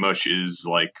very much is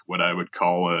like what I would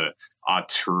call a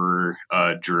auteur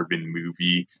driven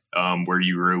movie, where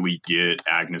you really get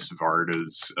Agnes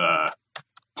Varda's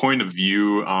point of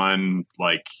view on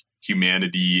like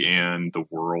humanity and the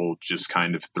world, just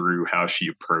kind of through how she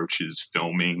approaches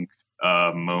filming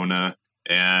Mona,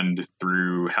 and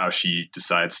through how she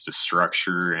decides to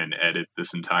structure and edit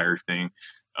this entire thing.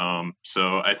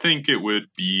 So I think it would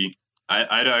be,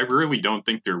 I really don't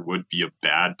think there would be a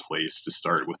bad place to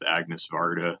start with Agnes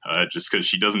Varda, just because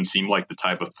she doesn't seem like the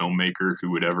type of filmmaker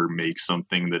who would ever make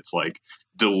something that's like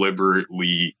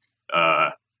deliberately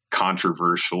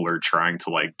controversial or trying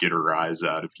to like get a rise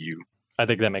out of you. I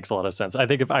think that makes a lot of sense. I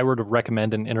think if I were to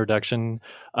recommend an introduction,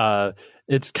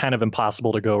 it's kind of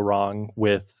impossible to go wrong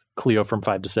with Cleo from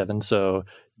 5 to 7. So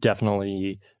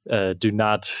definitely do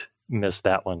not miss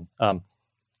that one.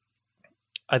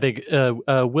 I think,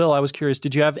 Will, I was curious,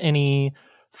 did you have any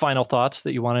final thoughts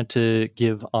that you wanted to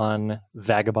give on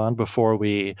Vagabond before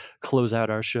we close out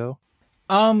our show?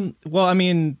 Well, I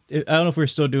mean, I don't know if we're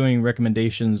still doing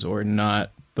recommendations or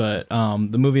not, but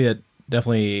the movie that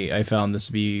definitely I found this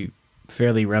to be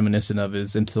fairly reminiscent of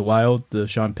is Into the Wild, the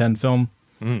Sean Penn film.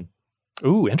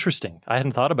 Ooh, interesting. I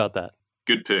hadn't thought about that.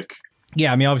 Good pick.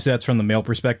 Yeah, I mean, obviously that's from the male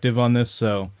perspective on this,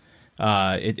 so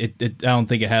I don't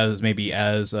think it has maybe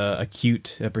as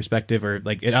acute a perspective, or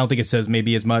like I don't think it says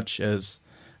maybe as much as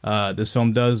this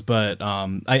film does, but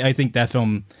I think that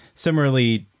film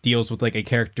similarly deals with like a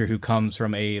character who comes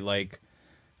from a like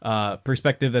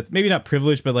perspective that's maybe not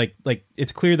privileged, but like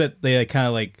it's clear that they kind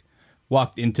of like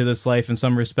walked into this life in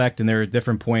some respect, and there are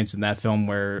different points in that film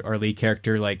where our lead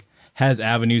character like has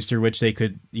avenues through which they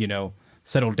could,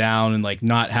 settle down and like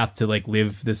not have to like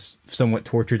live this somewhat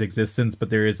tortured existence, but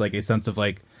there is like a sense of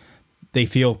like they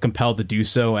feel compelled to do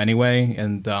so anyway,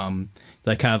 and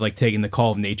like kind of like taking the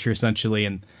call of nature essentially,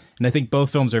 and I think both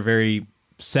films are very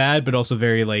sad but also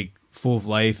very like full of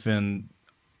life and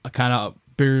kind of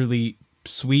bitterly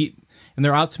sweet and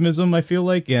their optimism, I feel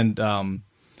like. And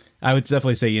I would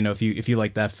definitely say, if you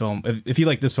like that film, if you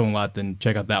like this film a lot, then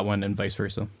check out that one and vice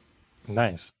versa.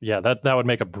 Nice. Yeah, that would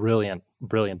make a brilliant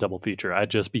double feature.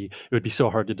 It would be so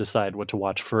hard to decide what to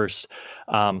watch first.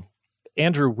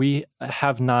 Andrew,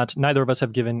 neither of us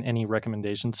have given any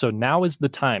recommendations. So now is the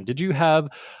time. Did you have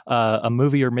a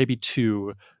movie or maybe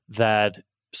two that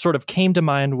sort of came to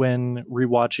mind when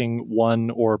rewatching one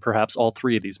or perhaps all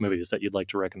three of these movies that you'd like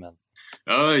to recommend?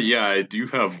 Yeah, I do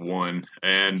have one,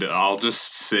 and I'll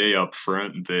just say up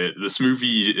front that this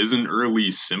movie isn't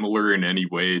really similar in any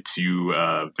way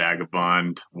to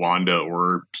Vagabond, Wanda,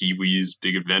 or Pee-wee's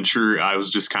Big Adventure. I was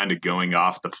just kind of going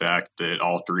off the fact that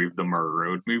all three of them are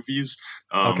road movies.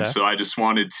 Okay. So I just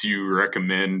wanted to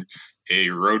recommend a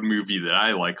road movie that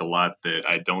I like a lot that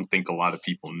I don't think a lot of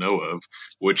people know of,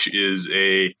 which is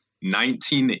a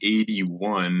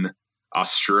 1981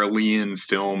 Australian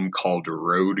film called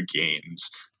Road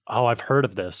Games. Oh, I've heard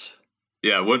of this.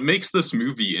 Yeah, what makes this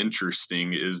movie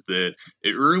interesting is that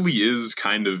it really is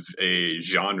kind of a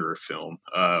genre film,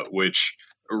 which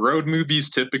road movies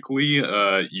typically,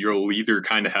 you'll either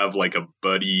kind of have like a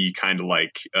buddy kind of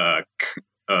like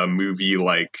a movie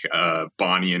like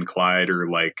Bonnie and Clyde or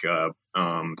like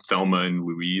Thelma and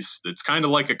Louise. That's kind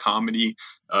of like a comedy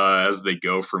as they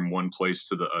go from one place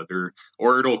to the other,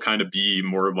 or it'll kind of be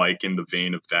more like in the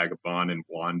vein of Vagabond and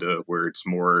Wanda, where it's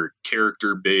more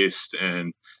character based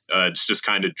and it's just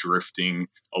kind of drifting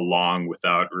along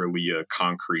without really a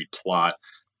concrete plot.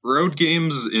 Road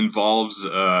Games involves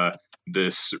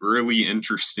this really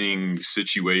interesting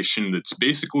situation that's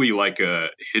basically like a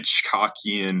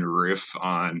Hitchcockian riff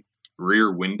on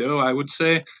Rear Window, I would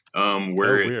say,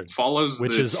 where it follows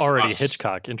which this, is already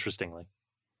Hitchcock, interestingly.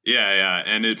 Yeah,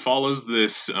 and it follows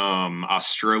this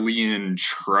Australian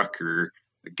trucker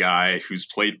guy who's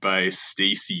played by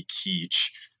Stacy Keach,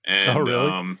 and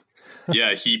really?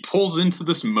 yeah, he pulls into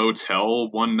this motel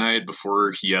one night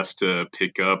before he has to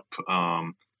pick up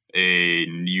a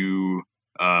new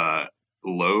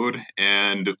load,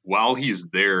 and while he's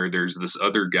there, there's this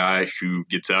other guy who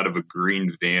gets out of a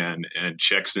green van and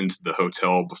checks into the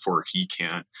hotel before he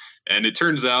can. And it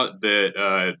turns out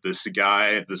that this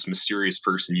guy, this mysterious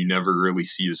person, you never really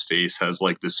see his face, has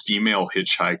like this female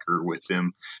hitchhiker with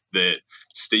him that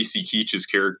Stacy Keach's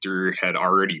character had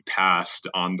already passed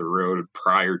on the road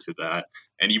prior to that.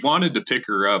 And he wanted to pick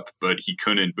her up, but he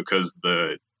couldn't because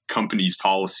the company's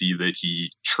policy that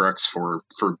he trucks for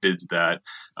forbids that.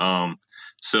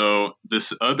 So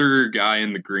this other guy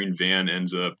in the green van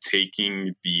ends up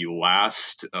taking the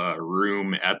last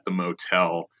room at the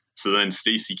motel. So then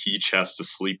Stacy Keach has to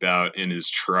sleep out in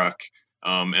his truck.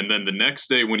 And then the next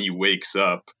day when he wakes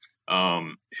up,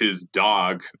 his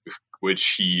dog,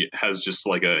 which he has just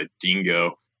like a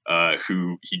dingo,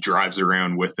 who he drives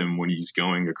around with him when he's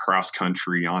going across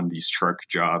country on these truck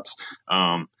jobs,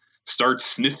 starts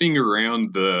sniffing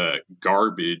around the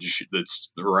garbage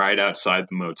that's right outside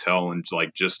the motel and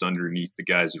like just underneath the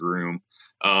guy's room.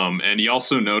 And he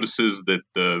also notices that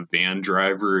the van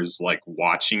driver is like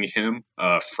watching him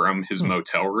from his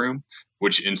motel room,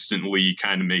 which instantly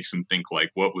kind of makes him think like,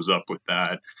 what was up with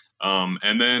that?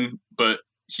 But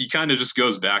he kind of just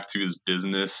goes back to his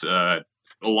business.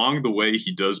 Along the way,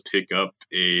 he does pick up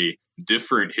a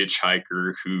different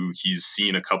hitchhiker who he's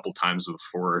seen a couple times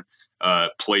before,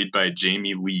 played by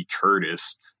Jamie Lee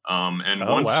Curtis.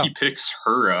 Once he picks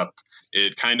her up,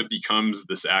 it kind of becomes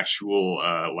this actual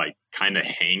like kind of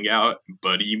hangout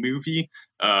buddy movie,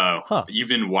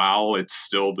 even while it's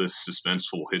still this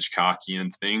suspenseful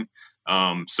Hitchcockian thing.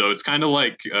 So it's kind of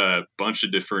like a bunch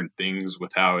of different things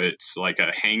with how it's like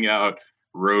a hangout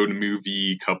road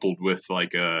movie coupled with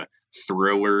like a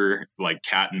thriller, like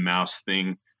cat and mouse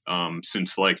thing.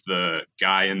 Since like the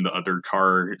guy in the other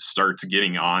car starts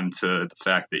getting on to the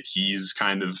fact that he's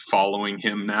kind of following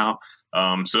him now.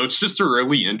 So it's just a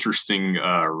really interesting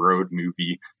road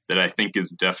movie that I think is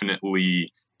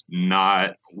definitely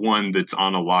not one that's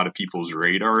on a lot of people's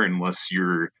radar unless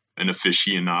you're an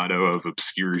aficionado of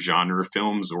obscure genre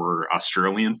films or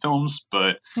Australian films.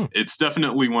 But it's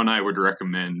definitely one I would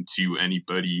recommend to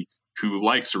anybody who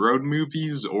likes road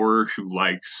movies or who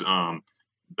likes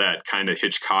that kind of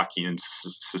Hitchcockian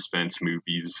suspense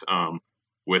movies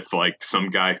with like some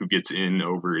guy who gets in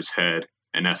over his head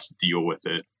and has to deal with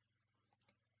it.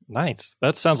 Nice.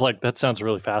 That sounds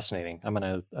really fascinating. I'm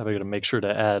gonna make sure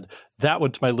to add that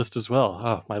one to my list as well.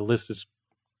 Oh, my list has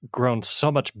grown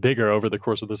so much bigger over the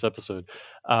course of this episode.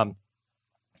 All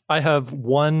I have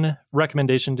one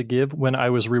recommendation to give. When I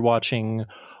was rewatching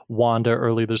Wanda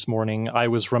early this morning, I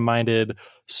was reminded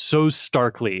so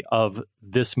starkly of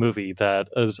this movie that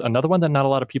is another one that not a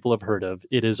lot of people have heard of.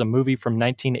 It is a movie from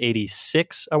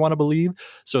 1986, I want to believe.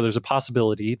 So there's a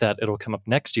possibility that it'll come up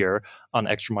next year on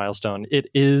Extra Milestone. It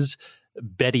is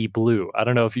Betty Blue. I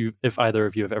don't know if either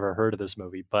of you have ever heard of this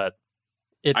movie, but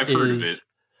I've heard of it.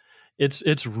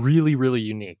 It's really, really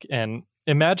unique. And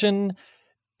imagine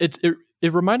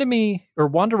it reminded me, or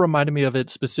Wanda reminded me of it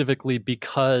specifically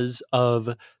because of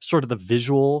sort of the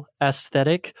visual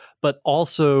aesthetic, but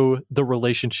also the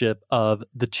relationship of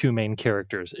the two main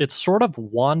characters. It's sort of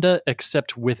Wanda,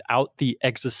 except without the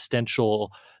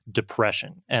existential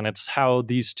depression. And it's how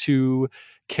these two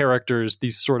characters,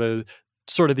 these sort of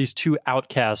these two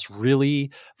outcasts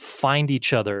really find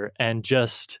each other and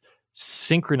just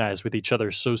synchronize with each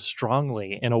other so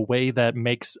strongly in a way that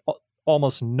makes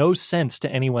almost no sense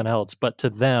to anyone else, but to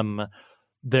them,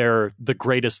 they're the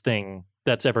greatest thing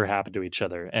that's ever happened to each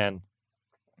other. And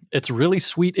it's really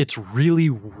sweet. It's really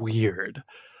weird.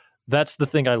 That's the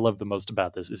thing I love the most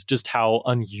about this, is just how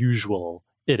unusual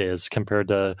it is compared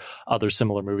to other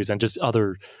similar movies and just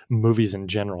other movies in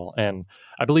general. And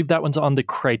I believe that one's on the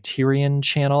Criterion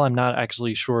channel. I'm not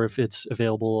actually sure if it's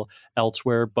available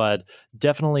elsewhere, but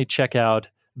definitely check out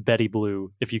Betty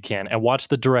Blue if you can, and watch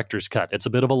the director's cut. It's a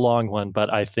bit of a long one,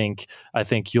 but I think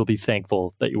you'll be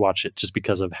thankful that you watch it just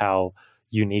because of how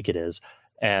unique it is.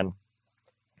 And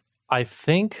I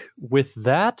think with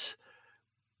that,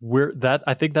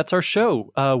 I think that's our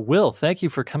show. Will, thank you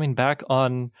for coming back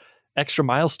on Extra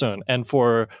Milestone and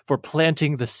for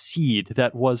planting the seed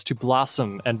that was to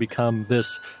blossom and become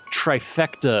this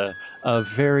trifecta of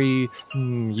very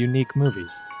unique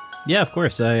movies. Yeah, of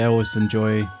course. I always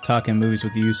enjoy talking movies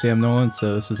with you, Sam Nolan,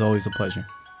 so this is always a pleasure.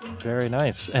 Very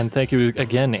nice. And thank you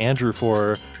again, Andrew,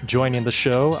 for joining the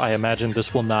show. I imagine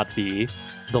this will not be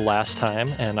the last time,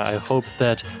 and I hope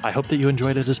that you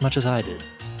enjoyed it as much as I did.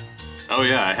 Oh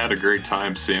yeah, I had a great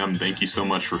time, Sam. Thank you so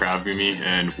much for having me.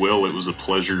 And Will, it was a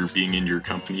pleasure being in your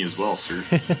company as well, sir.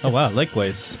 Oh wow,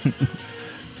 likewise.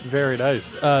 Very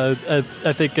nice.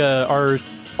 I think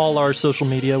all our social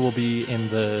media will be in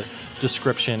the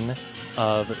description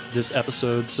of this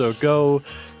episode, so go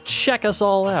check us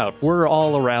all out. We're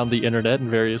all around the internet in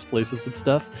various places and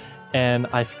stuff, and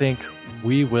I think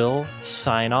we will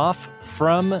sign off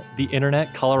from the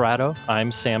internet, Colorado.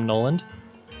 I'm Sam Noland.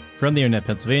 From the internet,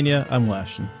 Pennsylvania, I'm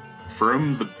Lashton.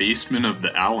 From the basement of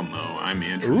the Alamo, I'm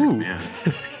Andrew. Ooh.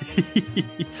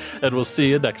 McMahon. And we'll see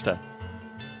you next time.